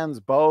 vans,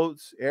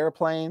 boats,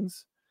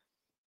 airplanes.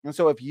 And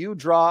so if you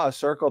draw a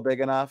circle big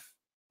enough,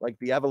 like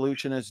the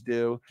evolutionists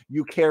do,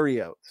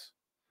 eukaryotes.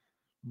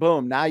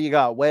 Boom, now you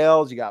got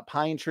whales, you got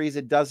pine trees.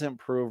 It doesn't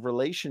prove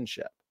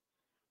relationship.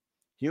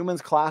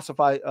 Humans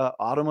classify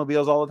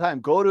automobiles all the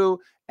time. Go to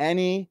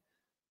any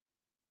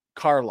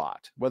car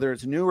lot, whether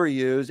it's new or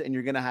used, and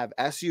you're going to have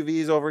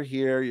SUVs over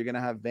here, you're going to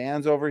have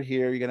vans over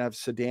here, you're going to have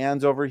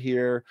sedans over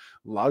here,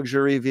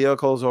 luxury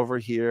vehicles over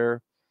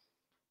here,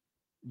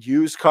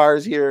 used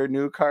cars here,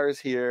 new cars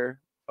here.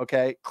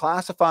 Okay,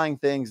 classifying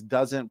things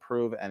doesn't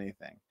prove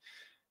anything.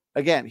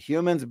 Again,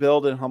 humans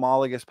build in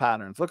homologous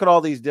patterns. Look at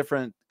all these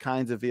different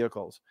kinds of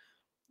vehicles.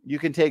 You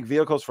can take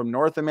vehicles from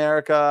North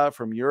America,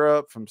 from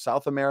Europe, from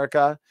South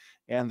America,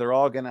 and they're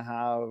all going to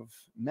have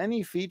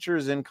many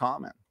features in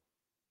common.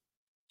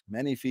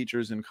 Many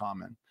features in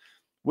common.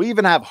 We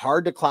even have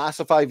hard to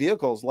classify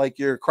vehicles like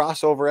your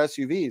crossover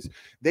SUVs.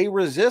 They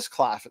resist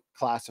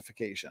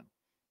classification.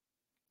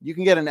 You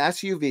can get an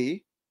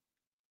SUV.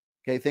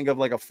 Okay, think of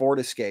like a Ford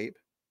Escape,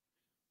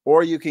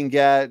 or you can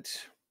get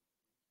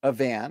a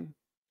van.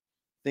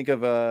 Think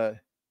of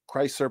a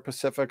Chrysler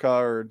Pacifica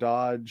or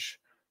Dodge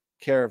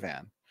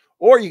Caravan,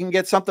 or you can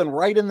get something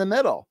right in the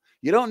middle.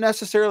 You don't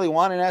necessarily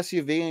want an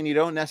SUV and you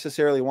don't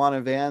necessarily want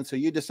a van, so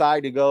you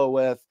decide to go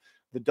with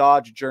the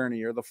Dodge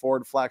Journey or the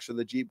Ford Flex or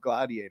the Jeep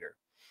Gladiator.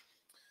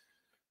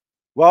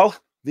 Well,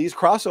 these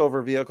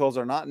crossover vehicles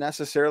are not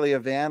necessarily a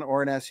van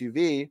or an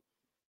SUV,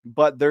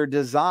 but they're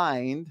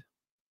designed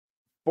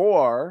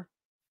for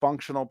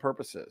functional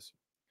purposes.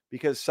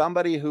 Because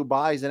somebody who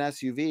buys an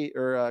SUV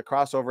or a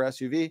crossover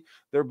SUV,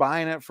 they're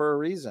buying it for a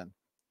reason.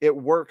 It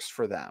works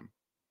for them.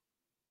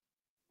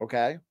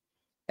 Okay.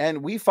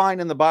 And we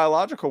find in the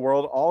biological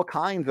world all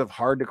kinds of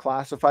hard to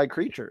classify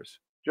creatures.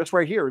 Just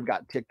right here, we've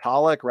got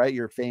Tiktaalik, right?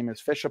 Your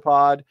famous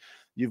fishapod.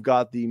 You've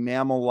got the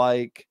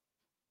mammal-like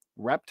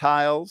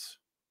reptiles,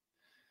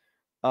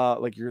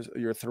 like your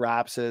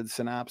therapsids,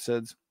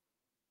 synapsids.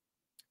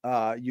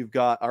 You've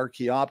got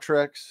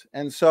Archaeopteryx.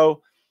 And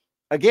so,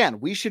 again,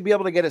 we should be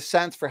able to get a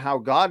sense for how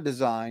God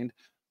designed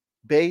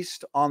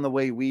based on the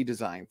way we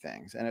design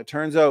things. And it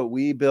turns out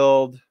we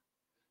build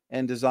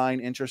and design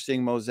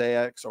interesting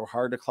mosaics or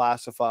hard to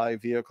classify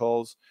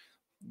vehicles.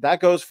 That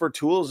goes for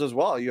tools as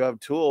well. You have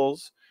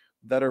tools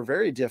that are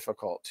very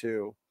difficult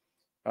to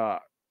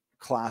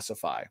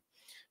classify.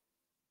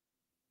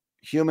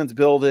 Humans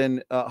build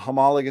in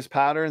homologous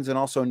patterns and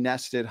also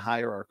nested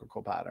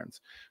hierarchical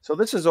patterns. So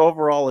this is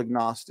overall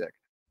agnostic.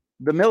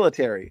 The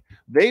military,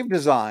 they've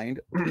designed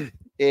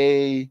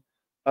a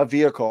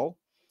vehicle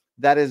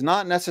that is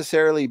not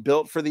necessarily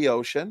built for the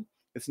ocean.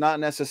 It's not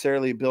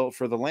necessarily built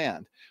for the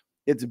land.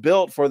 It's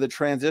built for the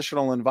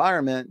transitional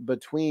environment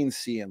between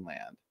sea and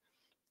land.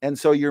 And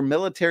so your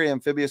military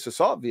amphibious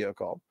assault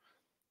vehicle,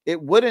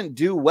 it wouldn't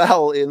do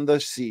well in the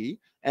sea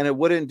and it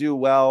wouldn't do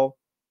well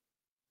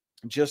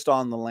just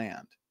on the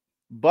land.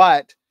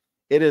 But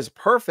it is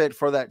perfect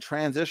for that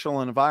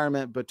transitional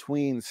environment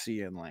between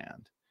sea and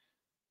land.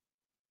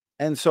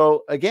 And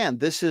so, again,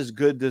 this is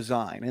good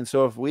design. And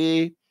so if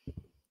we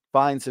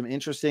find some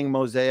interesting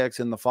mosaics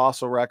in the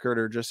fossil record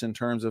or just in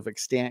terms of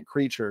extant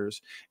creatures,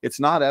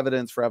 it's not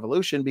evidence for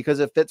evolution because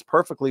it fits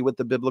perfectly with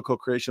the biblical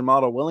creation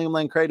model. William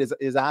Lane Craig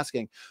is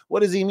asking,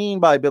 what does he mean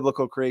by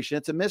biblical creation?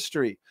 It's a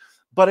mystery.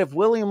 But if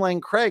William Lane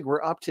Craig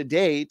were up to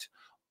date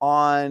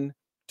on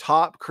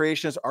top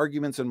creationist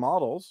arguments and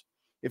models,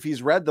 if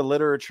he's read the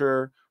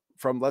literature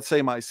from, let's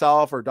say,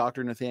 myself or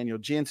Dr. Nathaniel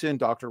Jensen,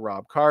 Dr.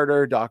 Rob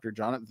Carter, Dr.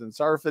 Jonathan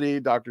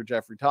Sarfati, Dr.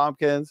 Jeffrey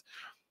Tompkins,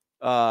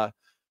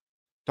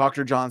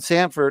 Dr. John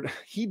Sanford,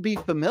 he'd be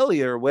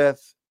familiar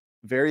with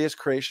various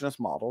creationist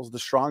models, the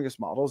strongest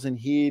models, and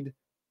he'd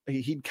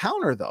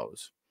counter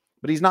those,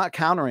 but he's not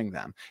countering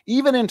them.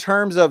 Even in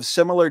terms of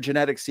similar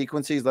genetic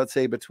sequences, let's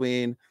say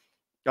between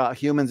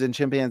humans and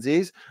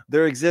chimpanzees,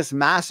 there exists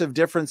massive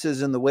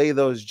differences in the way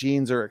those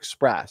genes are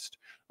expressed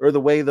or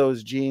the way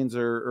those genes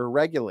are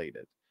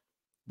regulated.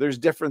 There's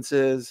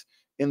differences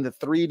in the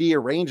 3D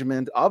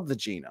arrangement of the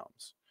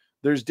genomes.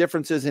 There's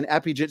differences in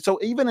epigen. So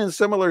even in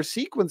similar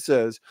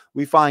sequences,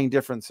 we find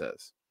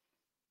differences.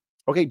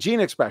 Okay, gene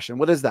expression.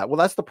 What is that? Well,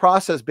 that's the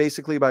process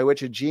basically by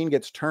which a gene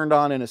gets turned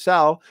on in a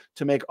cell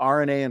to make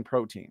RNA and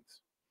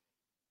proteins.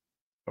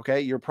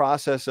 Okay, your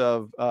process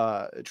of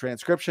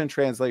transcription,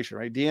 translation,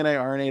 right? DNA,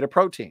 RNA to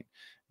protein.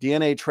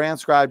 DNA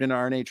transcribed into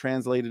RNA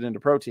translated into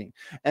protein.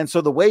 And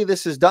so the way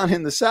this is done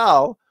in the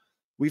cell,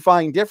 we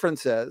find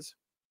differences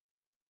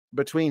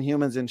between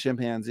humans and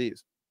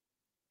chimpanzees.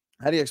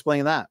 How do you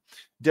explain that?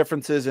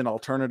 Differences in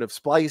alternative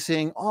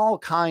splicing, all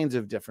kinds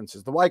of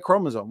differences. The Y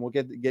chromosome, we'll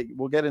get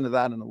into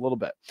that in a little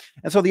bit.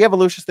 And so the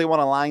evolutionists, they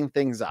want to line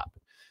things up,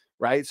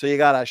 right? So you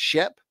got a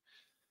ship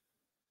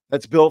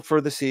that's built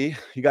for the sea.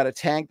 You got a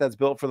tank that's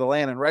built for the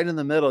land. And right in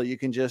the middle, you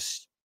can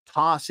just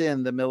toss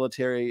in the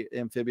military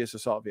amphibious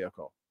assault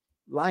vehicle.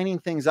 Lining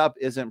things up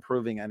isn't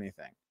proving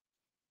anything.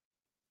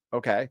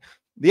 Okay.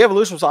 The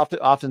evolutionists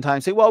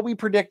oftentimes say, well, we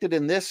predicted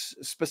in this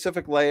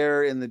specific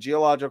layer in the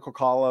geological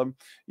column,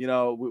 you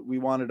know, we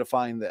wanted to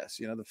find this,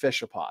 you know, the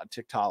fishapod,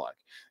 Tiktaalik.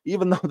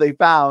 Even though they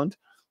found,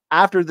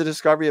 after the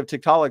discovery of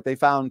Tiktaalik, they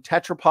found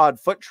tetrapod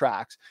foot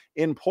tracks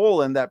in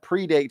Poland that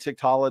predate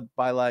Tiktaalik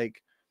by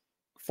like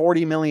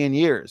 40 million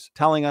years,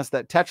 telling us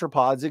that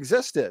tetrapods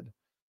existed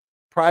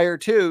prior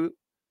to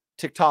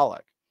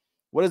Tiktaalik.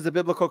 What does the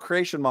biblical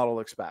creation model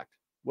expect?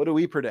 What do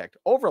we predict?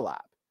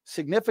 Overlap.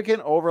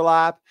 Significant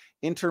overlap,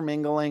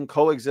 intermingling,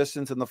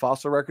 coexistence in the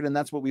fossil record, and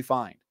that's what we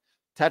find.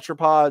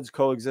 Tetrapods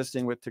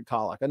coexisting with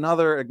Tiktaalik,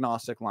 another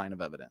agnostic line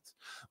of evidence.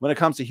 When it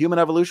comes to human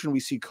evolution,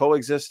 we see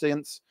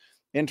coexistence,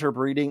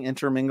 interbreeding,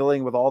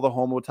 intermingling with all the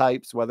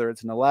homotypes, whether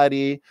it's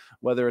Naledi,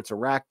 whether it's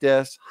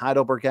Erectus,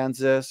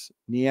 Heidelbergensis,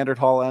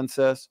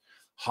 Neanderthalensis,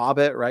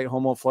 Hobbit, right,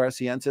 Homo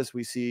floresiensis.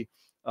 We see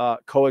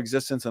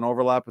coexistence and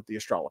overlap with the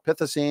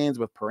Australopithecines,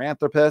 with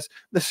Paranthropus.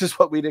 This is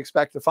what we'd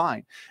expect to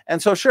find. And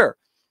so, sure,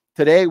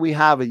 today we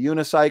have a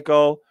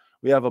unicycle,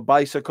 we have a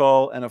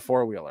bicycle, and a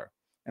four-wheeler.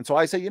 And so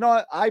I say, you know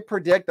what? I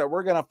predict that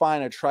we're going to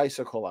find a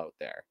tricycle out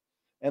there.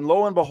 And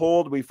lo and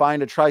behold, we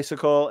find a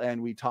tricycle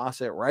and we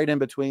toss it right in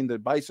between the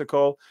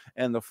bicycle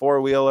and the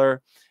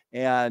four-wheeler.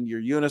 And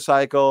your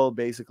unicycle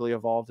basically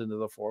evolved into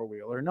the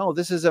four-wheeler. No,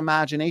 this is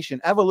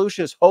imagination.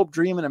 Evolutionists hope,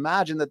 dream, and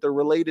imagine that they're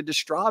related to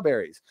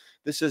strawberries.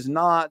 This is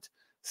not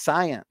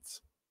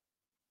science.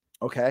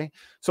 Okay?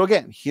 So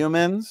again,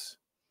 humans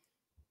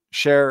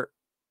share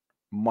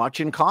much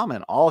in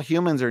common. All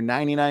humans are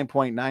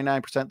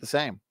 99.99% the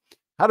same.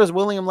 How does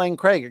William Lane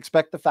Craig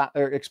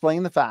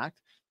explain the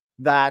fact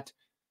that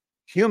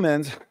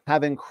humans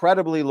have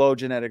incredibly low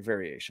genetic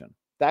variation?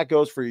 That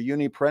goes for your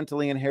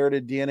uniparentally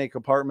inherited DNA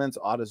compartments,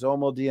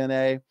 autosomal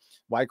DNA.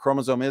 Y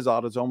chromosome is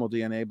autosomal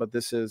DNA, but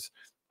this is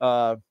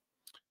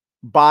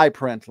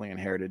biparentally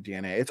inherited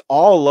DNA. It's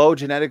all low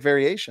genetic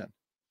variation.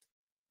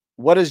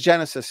 What does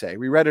Genesis say?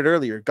 We read it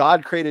earlier.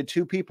 God created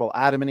two people,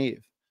 Adam and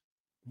Eve.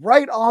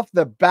 Right off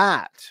the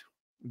bat,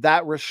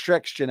 that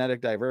restricts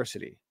genetic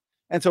diversity.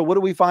 And so what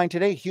do we find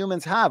today?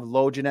 Humans have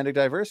low genetic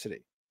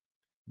diversity.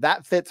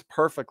 That fits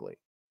perfectly.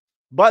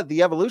 But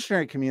the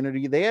evolutionary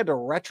community, they had to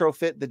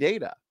retrofit the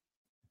data,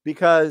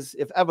 because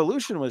if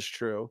evolution was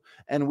true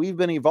and we've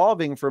been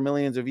evolving for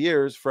millions of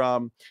years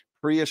from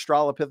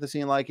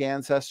pre-Australopithecine-like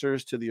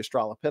ancestors to the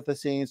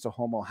Australopithecines to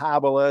Homo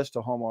habilis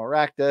to Homo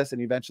erectus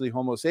and eventually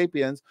Homo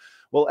sapiens,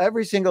 well,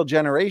 every single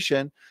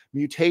generation,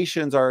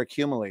 mutations are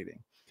accumulating.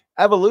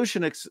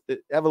 Evolutionists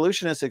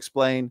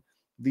explain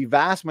the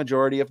vast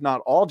majority, if not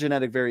all,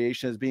 genetic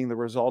variation as being the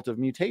result of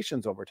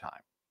mutations over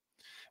time.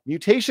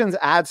 Mutations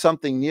add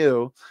something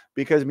new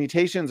because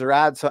mutations are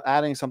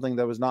adding something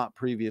that was not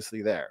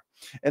previously there.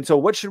 And so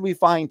what should we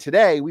find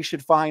today? We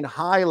should find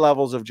high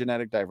levels of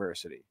genetic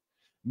diversity.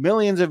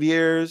 Millions of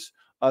years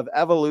of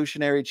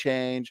evolutionary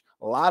change,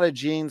 a lot of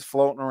genes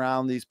floating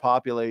around these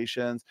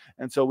populations.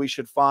 And so we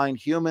should find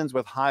humans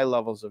with high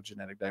levels of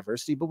genetic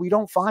diversity, but we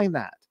don't find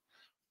that.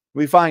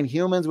 We find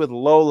humans with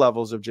low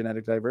levels of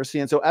genetic diversity.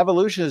 And so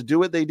evolutionists do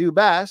what they do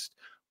best: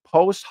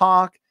 post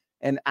hoc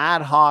and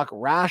ad hoc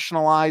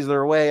rationalize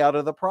their way out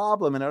of the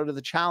problem and out of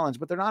the challenge,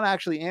 but they're not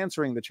actually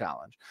answering the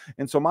challenge.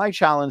 And so my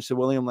challenge to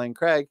William Lane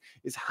Craig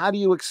is, how do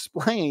you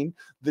explain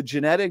the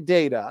genetic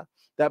data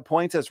that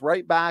points us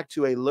right back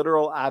to a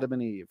literal Adam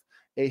and Eve,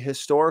 a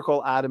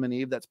historical Adam and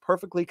Eve that's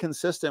perfectly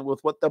consistent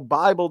with what the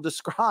Bible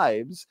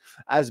describes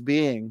as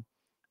being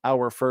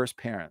our first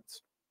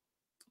parents?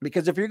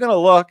 Because if you're going to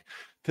look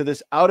to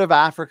this out of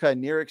Africa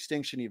near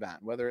extinction event,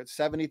 whether it's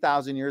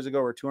 70,000 years ago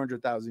or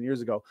 200,000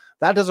 years ago,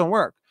 that doesn't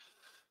work,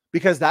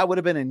 because that would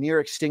have been a near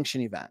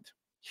extinction event.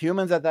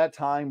 Humans at that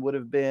time would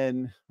have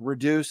been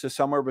reduced to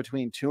somewhere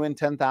between 2 and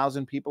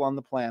 10,000 people on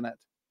the planet.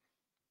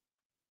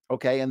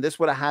 Okay, and this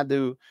would have had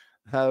to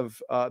have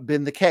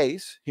been the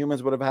case.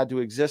 Humans would have had to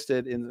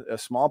existed in a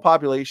small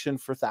population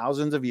for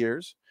thousands of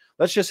years.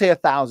 Let's just say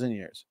 1,000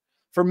 years,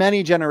 for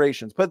many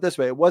generations. Put it this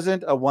way, it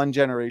wasn't a one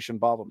generation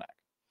bottleneck.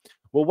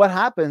 Well, what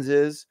happens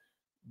is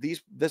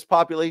this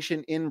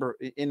population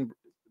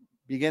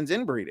begins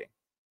inbreeding.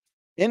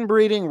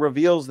 Inbreeding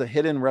reveals the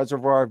hidden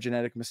reservoir of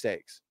genetic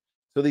mistakes.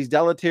 So these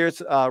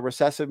deleterious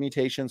recessive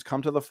mutations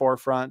come to the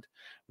forefront.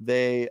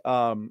 They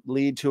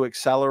lead to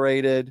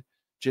accelerated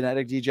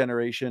genetic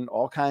degeneration.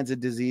 All kinds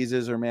of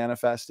diseases are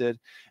manifested.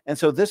 And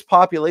so this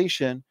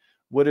population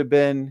would have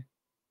been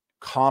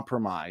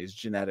compromised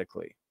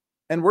genetically.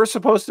 And we're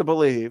supposed to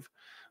believe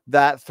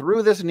that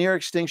through this near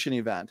extinction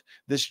event,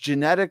 this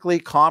genetically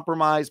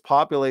compromised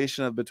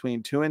population of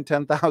between 2 and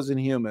 10,000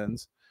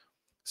 humans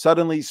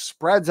suddenly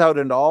spreads out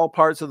into all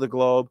parts of the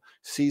globe,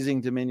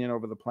 seizing dominion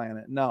over the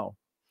planet. No,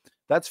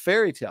 that's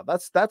fairy tale.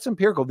 That's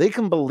empirical. They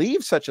can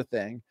believe such a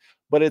thing,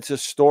 but it's a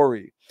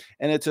story.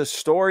 And it's a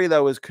story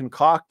that was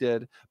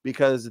concocted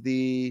because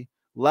the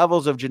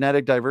levels of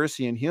genetic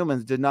diversity in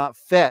humans did not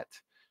fit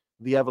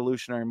the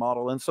evolutionary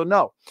model. And so,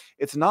 no,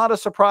 it's not a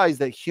surprise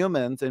that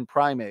humans and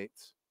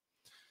primates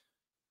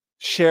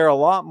share a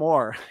lot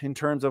more in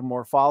terms of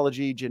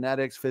morphology,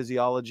 genetics,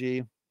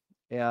 physiology,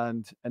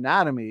 and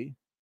anatomy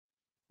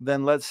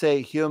than, let's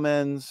say,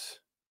 humans,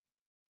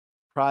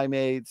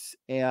 primates,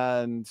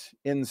 and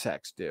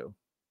insects do.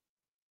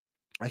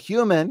 A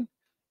human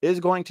is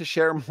going to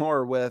share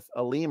more with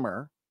a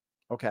lemur,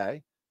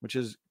 okay, which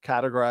is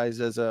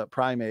categorized as a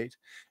primate,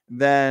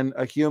 than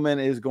a human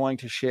is going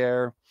to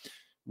share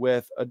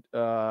with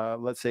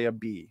let's say, a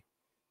bee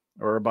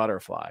or a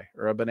butterfly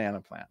or a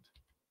banana plant.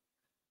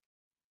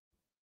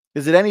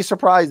 Is it any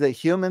surprise that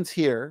humans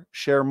here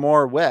share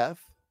more with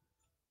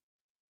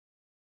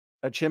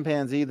a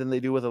chimpanzee than they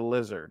do with a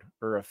lizard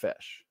or a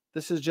fish?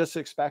 This is just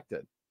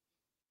expected.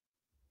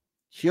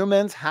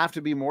 Humans have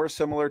to be more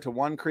similar to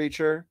one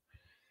creature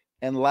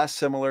and less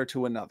similar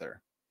to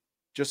another.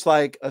 Just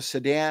like a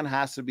sedan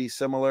has to be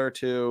similar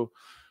to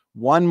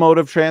one mode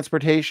of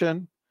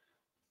transportation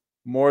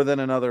more than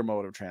another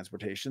mode of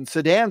transportation.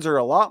 Sedans are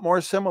a lot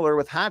more similar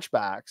with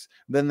hatchbacks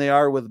than they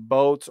are with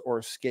boats or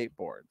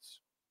skateboards.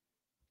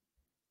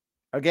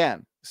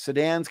 Again,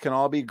 sedans can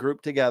all be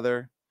grouped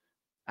together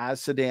as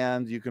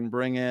sedans. You can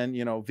bring in,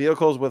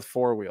 vehicles with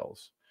four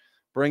wheels,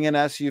 bring in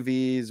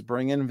SUVs,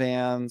 bring in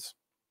vans.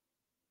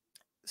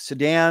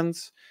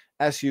 Sedans,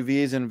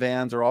 SUVs, and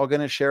vans are all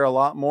going to share a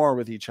lot more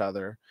with each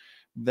other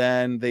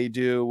than they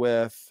do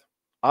with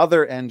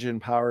other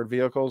engine-powered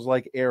vehicles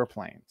like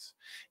airplanes.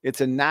 It's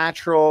a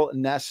natural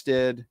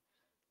nested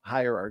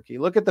hierarchy.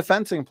 Look at the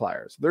fencing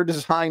pliers. They're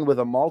designed with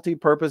a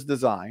multi-purpose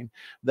design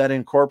that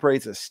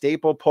incorporates a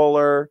staple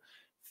puller,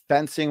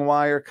 fencing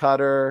wire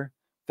cutter,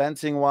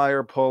 fencing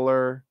wire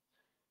puller,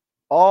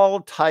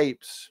 all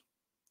types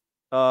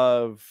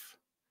of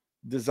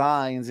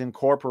designs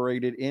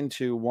incorporated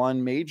into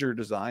one major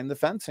design, the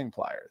fencing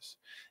pliers.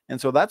 And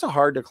so that's a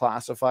hard to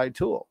classify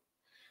tool.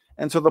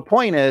 And so the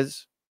point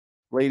is,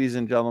 ladies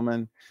and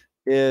gentlemen,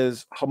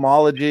 is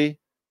homology,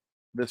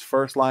 this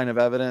first line of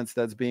evidence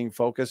that's being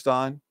focused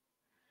on,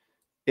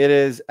 it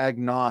is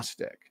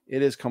agnostic.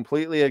 It is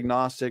completely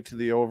agnostic to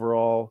the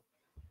overall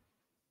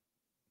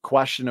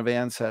question of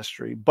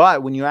ancestry.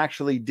 But when you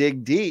actually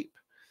dig deep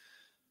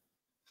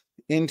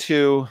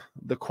into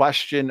the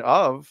question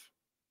of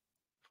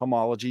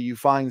homology, you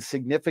find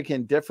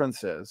significant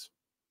differences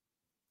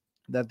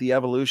that the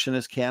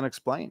evolutionists can't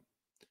explain.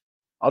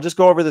 I'll just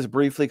go over this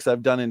briefly because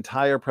I've done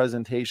entire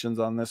presentations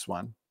on this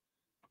one.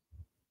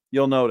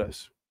 You'll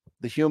notice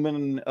the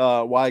human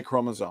Y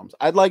chromosomes.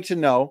 I'd like to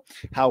know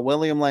how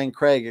William Lane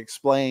Craig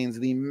explains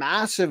the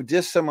massive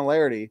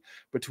dissimilarity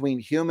between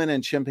human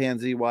and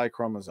chimpanzee Y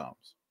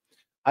chromosomes.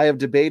 I have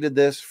debated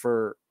this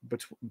for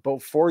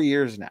about 4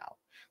 years now.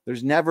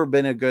 There's never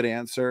been a good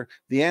answer.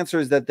 The answer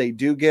is that they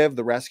do give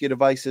the rescue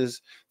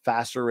devices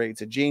faster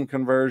rates of gene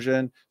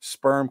conversion,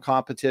 sperm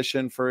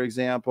competition, for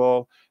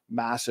example,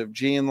 massive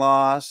gene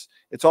loss.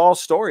 It's all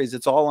stories.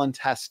 It's all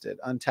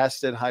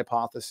untested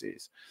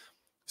hypotheses.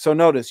 So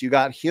notice you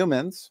got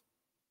humans,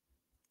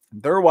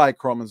 their Y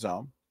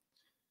chromosome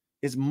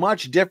is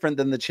much different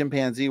than the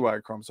chimpanzee Y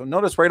chromosome.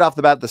 Notice right off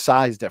the bat the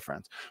size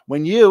difference.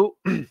 When you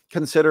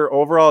consider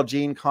overall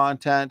gene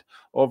content,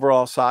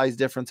 overall size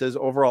differences,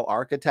 overall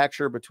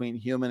architecture between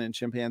human and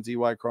chimpanzee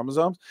Y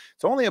chromosomes,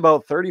 it's only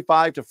about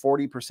 35 to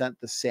 40%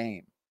 the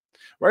same.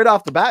 Right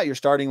off the bat, you're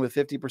starting with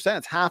 50%.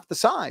 It's half the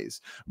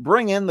size.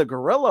 Bring in the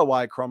gorilla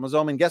Y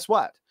chromosome, and guess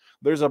what?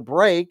 There's a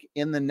break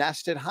in the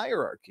nested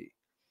hierarchy,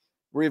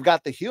 where you've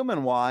got the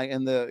human Y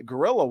and the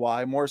gorilla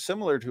Y more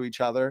similar to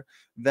each other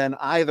than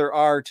either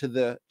are to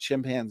the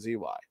chimpanzee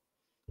Y.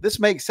 This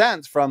makes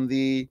sense from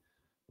the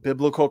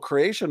biblical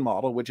creation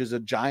model, which is a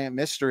giant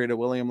mystery to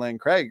William Lane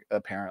Craig,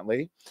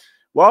 apparently.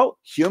 Well,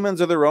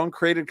 humans are their own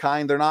created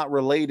kind. They're not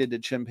related to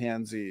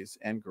chimpanzees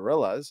and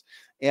gorillas.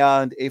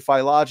 And a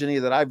phylogeny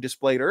that I've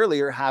displayed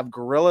earlier have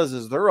gorillas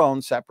as their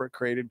own separate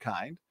created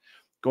kind,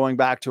 going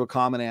back to a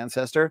common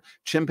ancestor.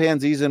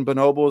 Chimpanzees and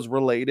bonobos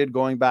related,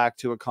 going back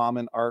to a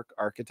common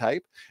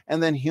archetype.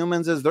 And then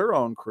humans as their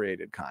own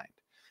created kind.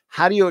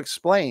 How do you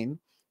explain,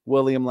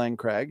 William Lane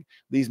Craig,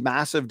 these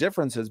massive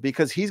differences?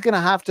 Because he's going to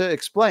have to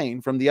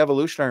explain from the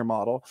evolutionary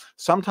model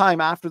sometime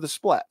after the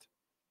split.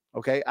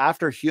 Okay,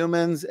 after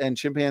humans and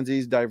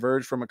chimpanzees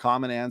diverged from a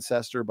common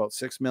ancestor about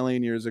 6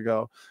 million years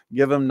ago,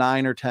 give them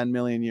 9 or 10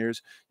 million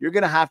years, you're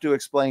going to have to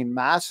explain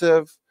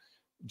massive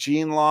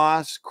gene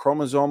loss,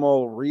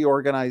 chromosomal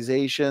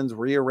reorganizations,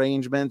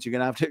 rearrangements. You're going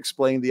to have to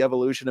explain the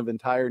evolution of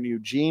entire new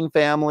gene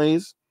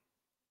families.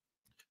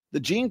 The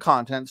gene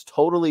content's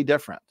totally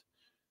different.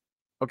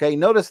 Okay,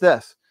 notice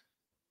this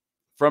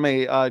from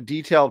a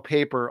detailed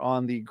paper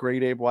on the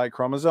great ape Y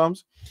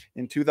chromosomes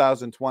in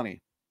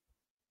 2020.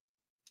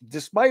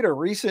 Despite a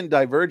recent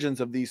divergence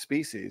of these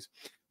species,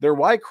 their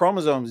Y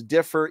chromosomes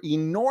differ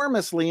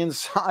enormously in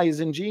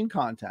size and gene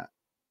content.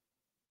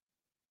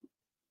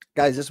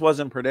 Guys, this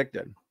wasn't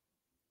predicted.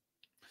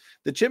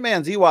 The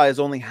chimpanzee Y is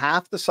only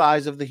half the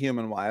size of the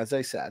human Y, as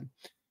I said,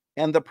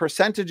 and the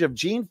percentage of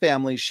gene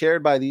families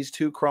shared by these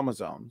two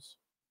chromosomes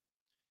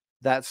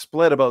that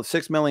split about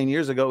 6 million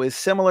years ago is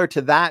similar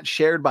to that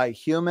shared by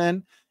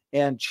human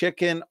and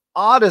chicken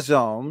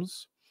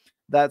autosomes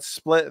that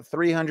split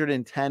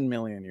 310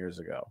 million years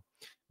ago.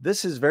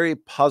 This is very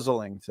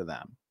puzzling to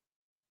them.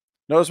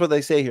 Notice what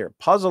they say here.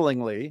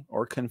 Puzzlingly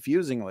or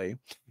confusingly,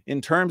 in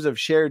terms of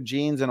shared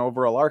genes and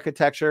overall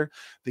architecture,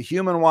 the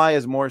human Y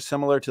is more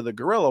similar to the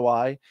gorilla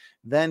Y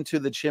than to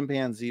the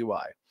chimpanzee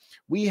Y.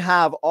 We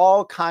have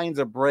all kinds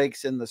of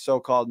breaks in the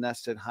so-called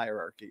nested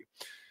hierarchy.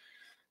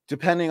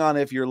 Depending on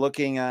if you're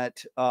looking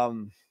at,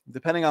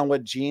 depending on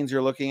what genes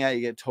you're looking at,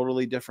 you get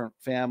totally different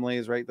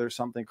families, right? There's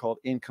something called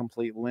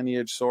incomplete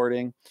lineage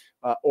sorting.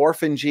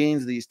 Orphan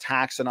genes, these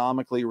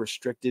taxonomically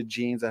restricted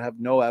genes that have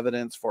no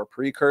evidence for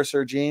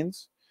precursor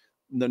genes,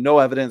 no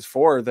evidence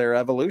for their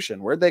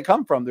evolution. Where'd they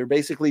come from? They're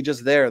basically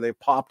just there. They've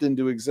popped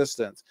into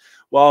existence.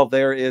 Well,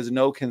 there is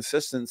no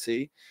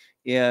consistency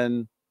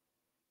in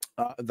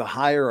the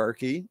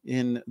hierarchy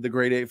in the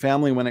great ape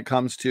family when it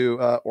comes to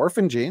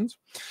orphan genes.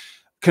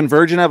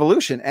 Convergent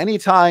evolution.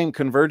 Anytime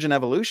convergent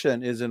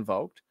evolution is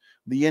invoked,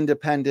 the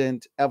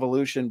independent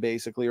evolution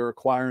basically or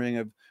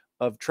acquiring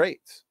of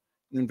traits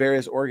in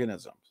various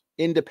organisms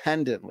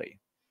independently.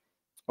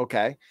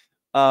 Okay.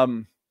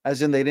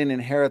 As in they didn't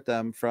inherit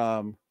them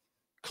from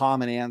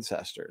common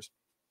ancestors.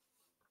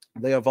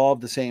 They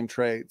evolved the same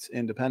traits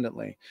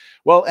independently.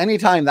 Well,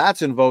 anytime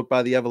that's invoked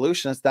by the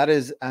evolutionists, that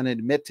is an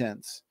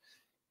admittance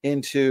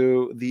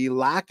into the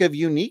lack of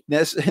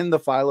uniqueness in the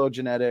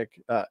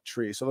phylogenetic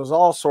tree. So there's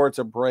all sorts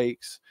of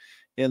breaks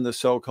in the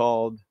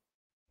so-called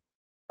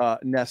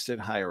nested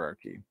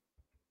hierarchy.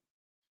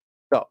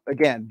 So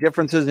again,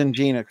 differences in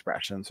gene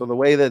expression. So the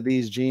way that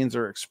these genes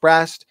are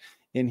expressed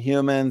in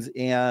humans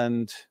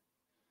and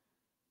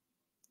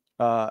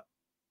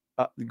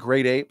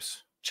great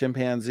apes,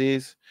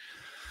 chimpanzees.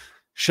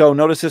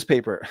 notice this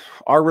paper.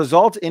 Our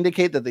results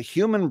indicate that the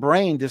human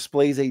brain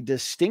displays a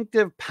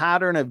distinctive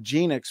pattern of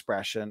gene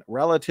expression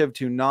relative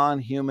to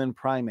non-human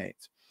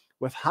primates,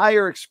 with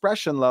higher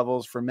expression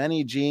levels for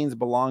many genes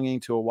belonging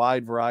to a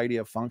wide variety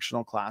of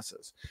functional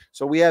classes.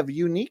 So we have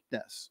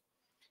uniqueness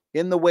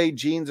in the way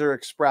genes are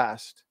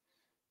expressed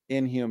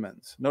in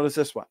humans. Notice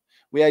this one.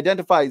 We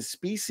identified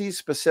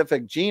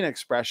species-specific gene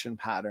expression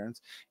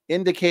patterns,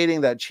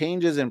 indicating that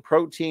changes in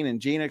protein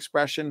and gene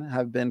expression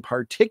have been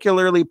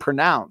particularly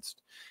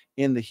pronounced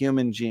in the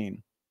human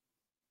gene.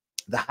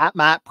 The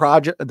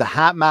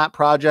HapMap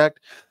project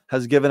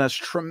has given us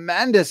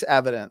tremendous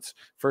evidence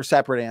for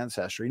separate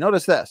ancestry.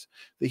 Notice this.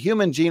 The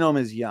human genome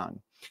is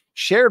young.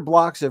 Shared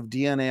blocks of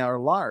DNA are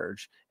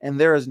large, and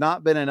there has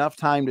not been enough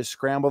time to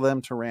scramble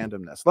them to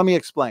randomness. Let me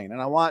explain,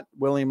 and I want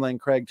William Lane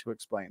Craig to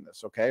explain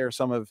this, okay, or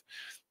some of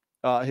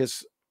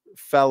his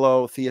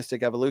fellow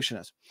theistic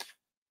evolutionists.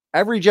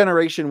 Every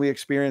generation we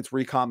experience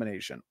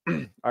recombination.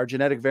 Our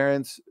genetic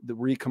variants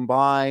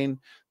recombine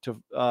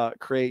to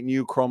create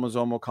new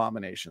chromosomal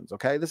combinations.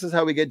 Okay, this is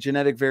how we get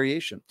genetic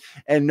variation.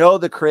 And no,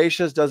 the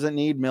creationist doesn't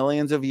need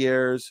millions of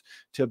years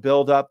to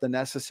build up the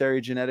necessary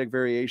genetic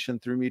variation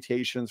through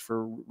mutations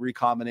for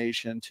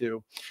recombination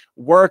to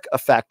work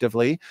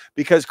effectively,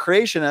 because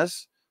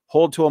creationists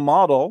hold to a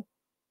model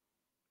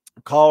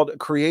called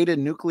created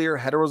nuclear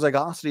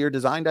heterozygosity or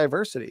design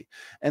diversity.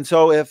 And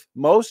so if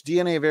most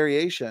DNA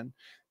variation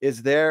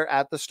is there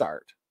at the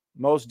start,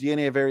 most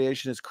DNA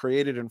variation is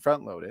created and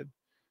front loaded,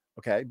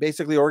 okay,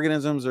 basically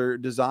organisms are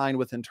designed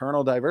with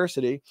internal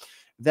diversity,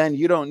 then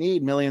you don't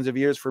need millions of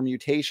years for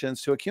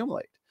mutations to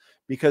accumulate,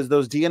 because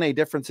those DNA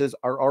differences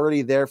are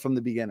already there from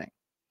the beginning.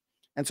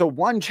 And so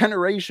one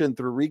generation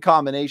through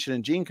recombination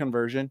and gene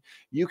conversion,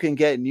 you can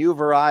get new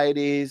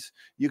varieties,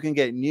 you can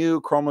get new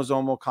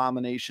chromosomal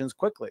combinations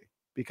quickly,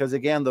 because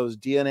again, those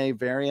DNA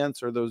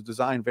variants or those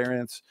design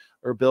variants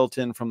are built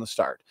in from the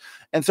start.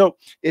 And so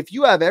if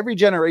you have every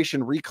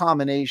generation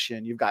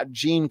recombination, you've got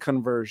gene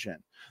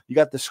conversion, you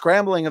got the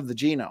scrambling of the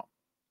genome,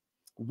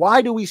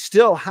 why do we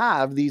still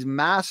have these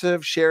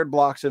massive shared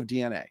blocks of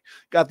DNA?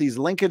 Got these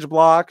linkage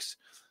blocks,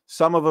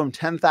 some of them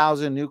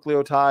 10,000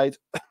 nucleotides.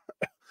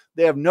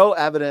 They have no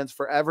evidence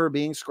for ever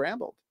being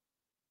scrambled.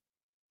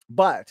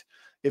 But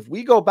if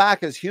we go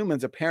back as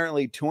humans,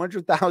 apparently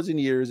 200,000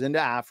 years into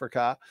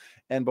Africa,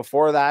 and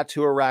before that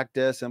to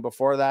Erectus, and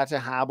before that to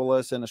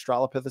Habilis and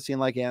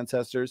Australopithecine-like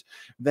ancestors,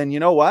 then you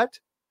know what?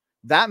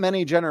 That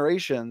many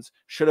generations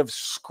should have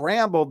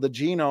scrambled the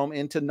genome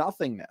into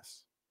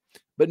nothingness.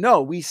 But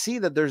no, we see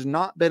that there's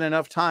not been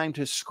enough time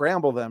to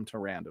scramble them to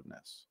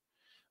randomness.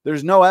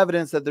 There's no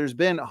evidence that there's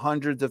been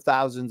hundreds of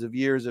thousands of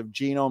years of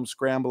genome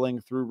scrambling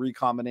through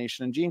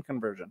recombination and gene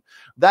conversion.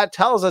 That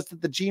tells us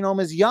that the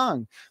genome is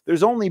young.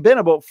 There's only been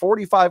about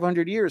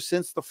 4,500 years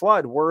since the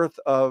flood worth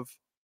of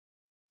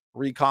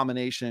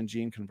recombination and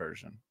gene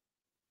conversion.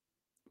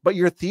 But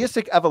your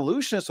theistic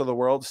evolutionists of the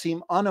world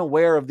seem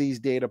unaware of these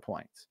data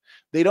points.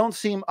 They don't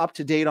seem up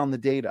to date on the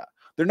data.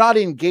 They're not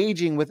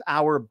engaging with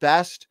our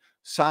best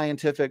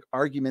scientific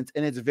arguments,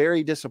 and it's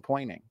very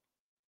disappointing.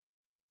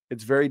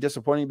 It's very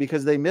disappointing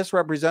because they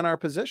misrepresent our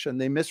position.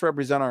 They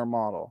misrepresent our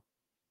model.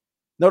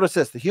 Notice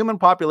this. The human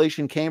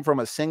population came from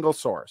a single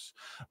source.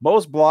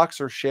 Most blocks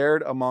are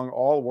shared among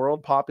all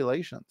world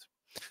populations.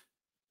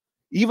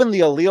 Even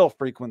the allele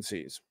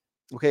frequencies.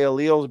 Okay,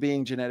 alleles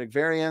being genetic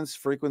variants,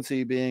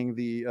 frequency being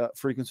the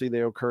frequency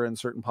they occur in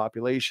certain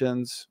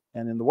populations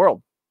and in the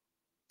world.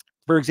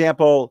 For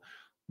example,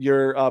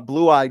 your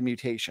blue-eyed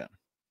mutation.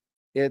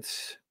 It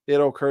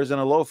occurs in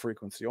a low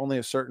frequency. Only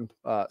a certain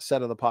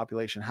set of the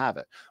population have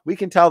it. We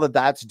can tell that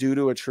that's due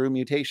to a true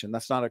mutation.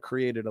 That's not a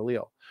created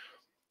allele.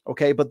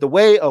 Okay, but the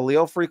way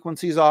allele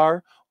frequencies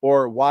are,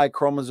 or Y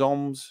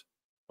chromosomes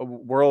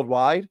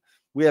worldwide,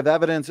 we have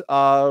evidence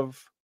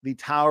of the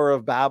Tower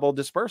of Babel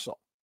dispersal.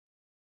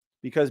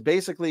 Because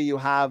basically you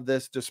have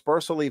this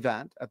dispersal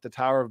event at the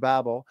Tower of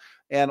Babel,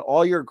 and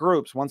all your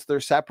groups, once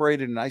they're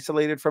separated and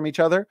isolated from each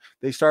other,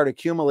 they start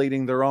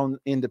accumulating their own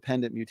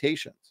independent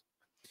mutations.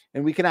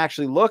 And we can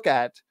actually look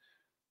at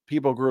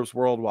people groups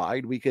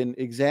worldwide. We can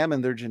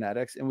examine their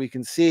genetics, and we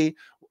can see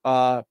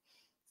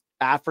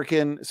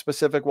African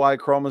specific Y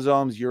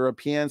chromosomes,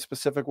 European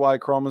specific Y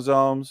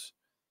chromosomes,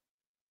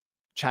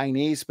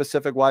 Chinese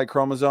specific Y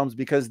chromosomes,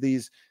 because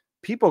these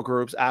people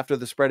groups, after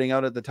the spreading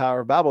out at the Tower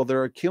of Babel,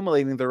 they're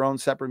accumulating their own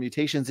separate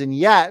mutations. And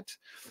yet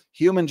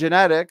human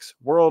genetics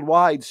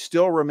worldwide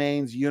still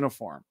remains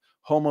uniform,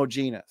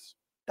 homogeneous.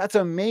 That's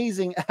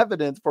amazing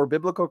evidence for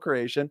biblical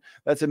creation.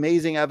 That's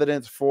amazing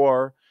evidence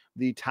for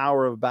the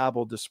Tower of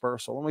Babel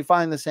dispersal. And we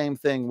find the same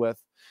thing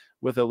with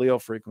allele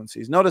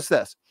frequencies. Notice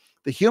this.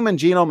 The human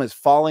genome is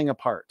falling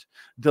apart.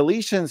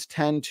 Deletions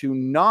tend to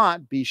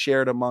not be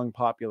shared among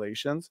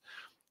populations,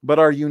 but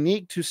are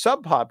unique to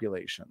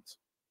subpopulations.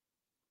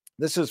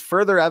 This is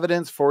further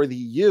evidence for the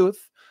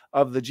youth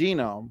of the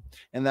genome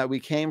and that we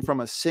came from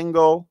a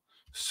single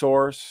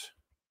source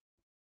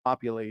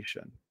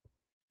population.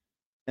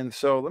 And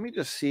so let me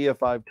just see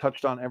if I've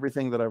touched on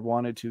everything that I've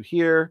wanted to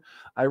here.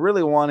 I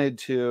really wanted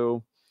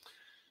to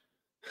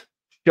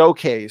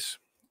showcase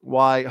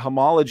why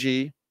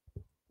homology,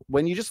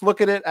 when you just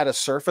look at it at a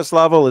surface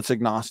level, it's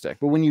agnostic.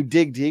 But when you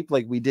dig deep,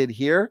 like we did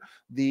here,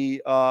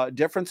 the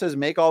differences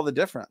make all the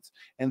difference.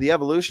 And the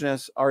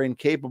evolutionists are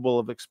incapable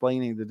of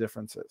explaining the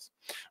differences.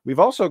 We've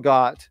also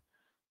got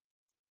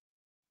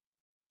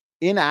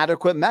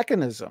inadequate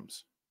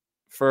mechanisms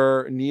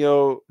for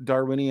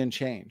neo-Darwinian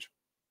change.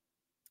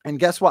 And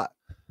guess what?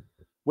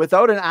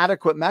 Without an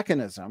adequate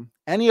mechanism,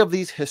 any of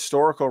these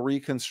historical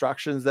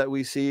reconstructions that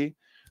we see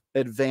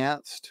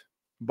advanced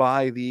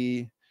by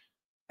the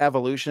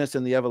evolutionists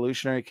in the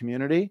evolutionary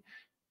community,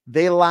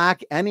 they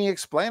lack any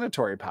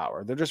explanatory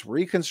power. They're just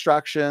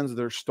reconstructions,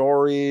 they're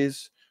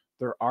stories,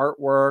 they're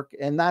artwork,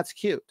 and that's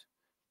cute.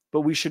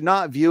 But we should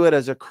not view it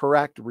as a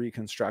correct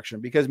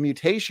reconstruction, because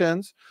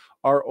mutations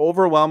are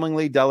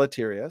overwhelmingly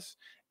deleterious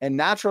and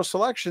natural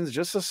selection is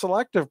just a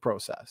selective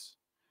process.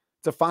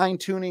 It's a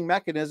fine-tuning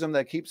mechanism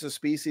that keeps a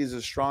species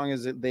as strong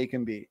as they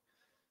can be.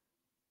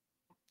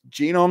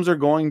 Genomes are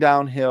going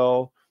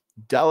downhill.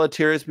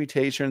 Deleterious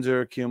mutations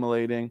are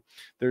accumulating.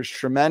 There's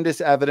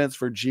tremendous evidence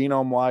for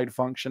genome-wide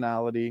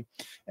functionality.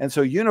 And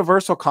so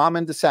universal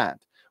common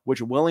descent,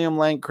 which William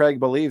Lane Craig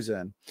believes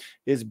in,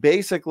 is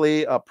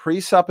basically a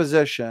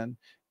presupposition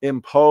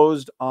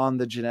imposed on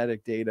the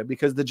genetic data,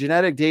 because the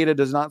genetic data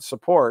does not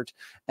support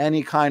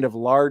any kind of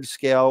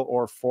large-scale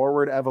or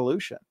forward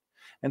evolution.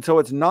 And so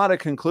it's not a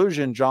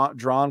conclusion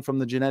drawn from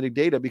the genetic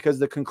data, because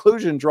the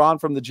conclusion drawn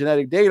from the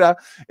genetic data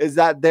is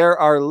that there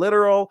are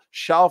literal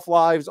shelf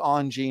lives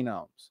on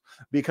genomes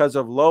because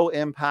of low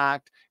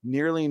impact,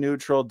 nearly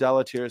neutral,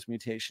 deleterious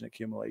mutation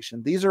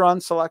accumulation. These are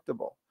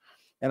unselectable.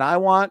 And I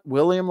want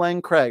William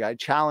Lane Craig, I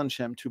challenge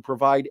him to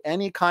provide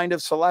any kind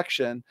of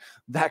selection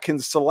that can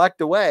select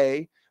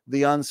away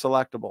the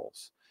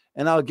unselectables.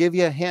 And I'll give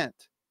you a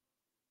hint.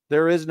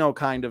 There is no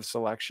kind of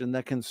selection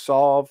that can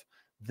solve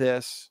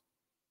this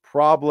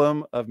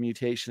problem of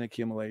mutation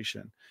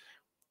accumulation.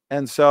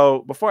 And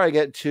so before I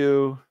get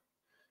too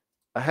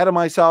ahead of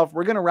myself,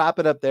 we're going to wrap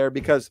it up there,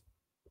 because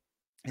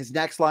his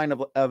next line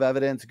of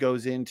evidence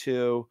goes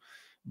into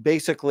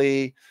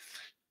basically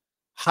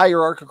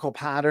hierarchical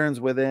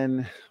patterns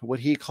within what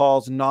he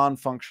calls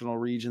non-functional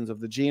regions of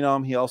the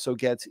genome. He also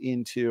gets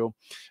into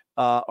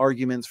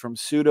arguments from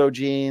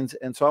pseudogenes.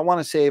 And so I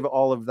want to save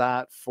all of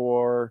that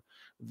for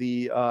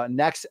the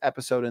next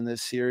episode in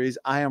this series.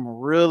 I am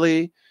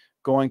really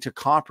going to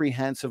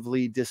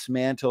comprehensively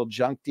dismantle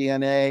junk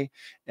DNA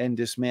and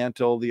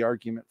dismantle the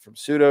argument from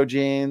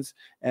pseudogenes.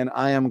 And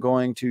I am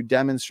going to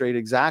demonstrate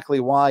exactly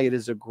why it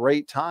is a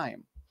great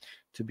time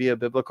to be a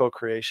biblical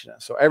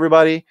creationist. So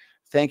everybody,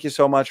 thank you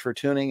so much for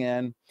tuning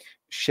in.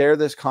 Share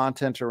this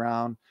content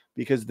around,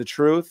 because the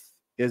truth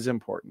is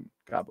important.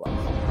 God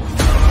bless.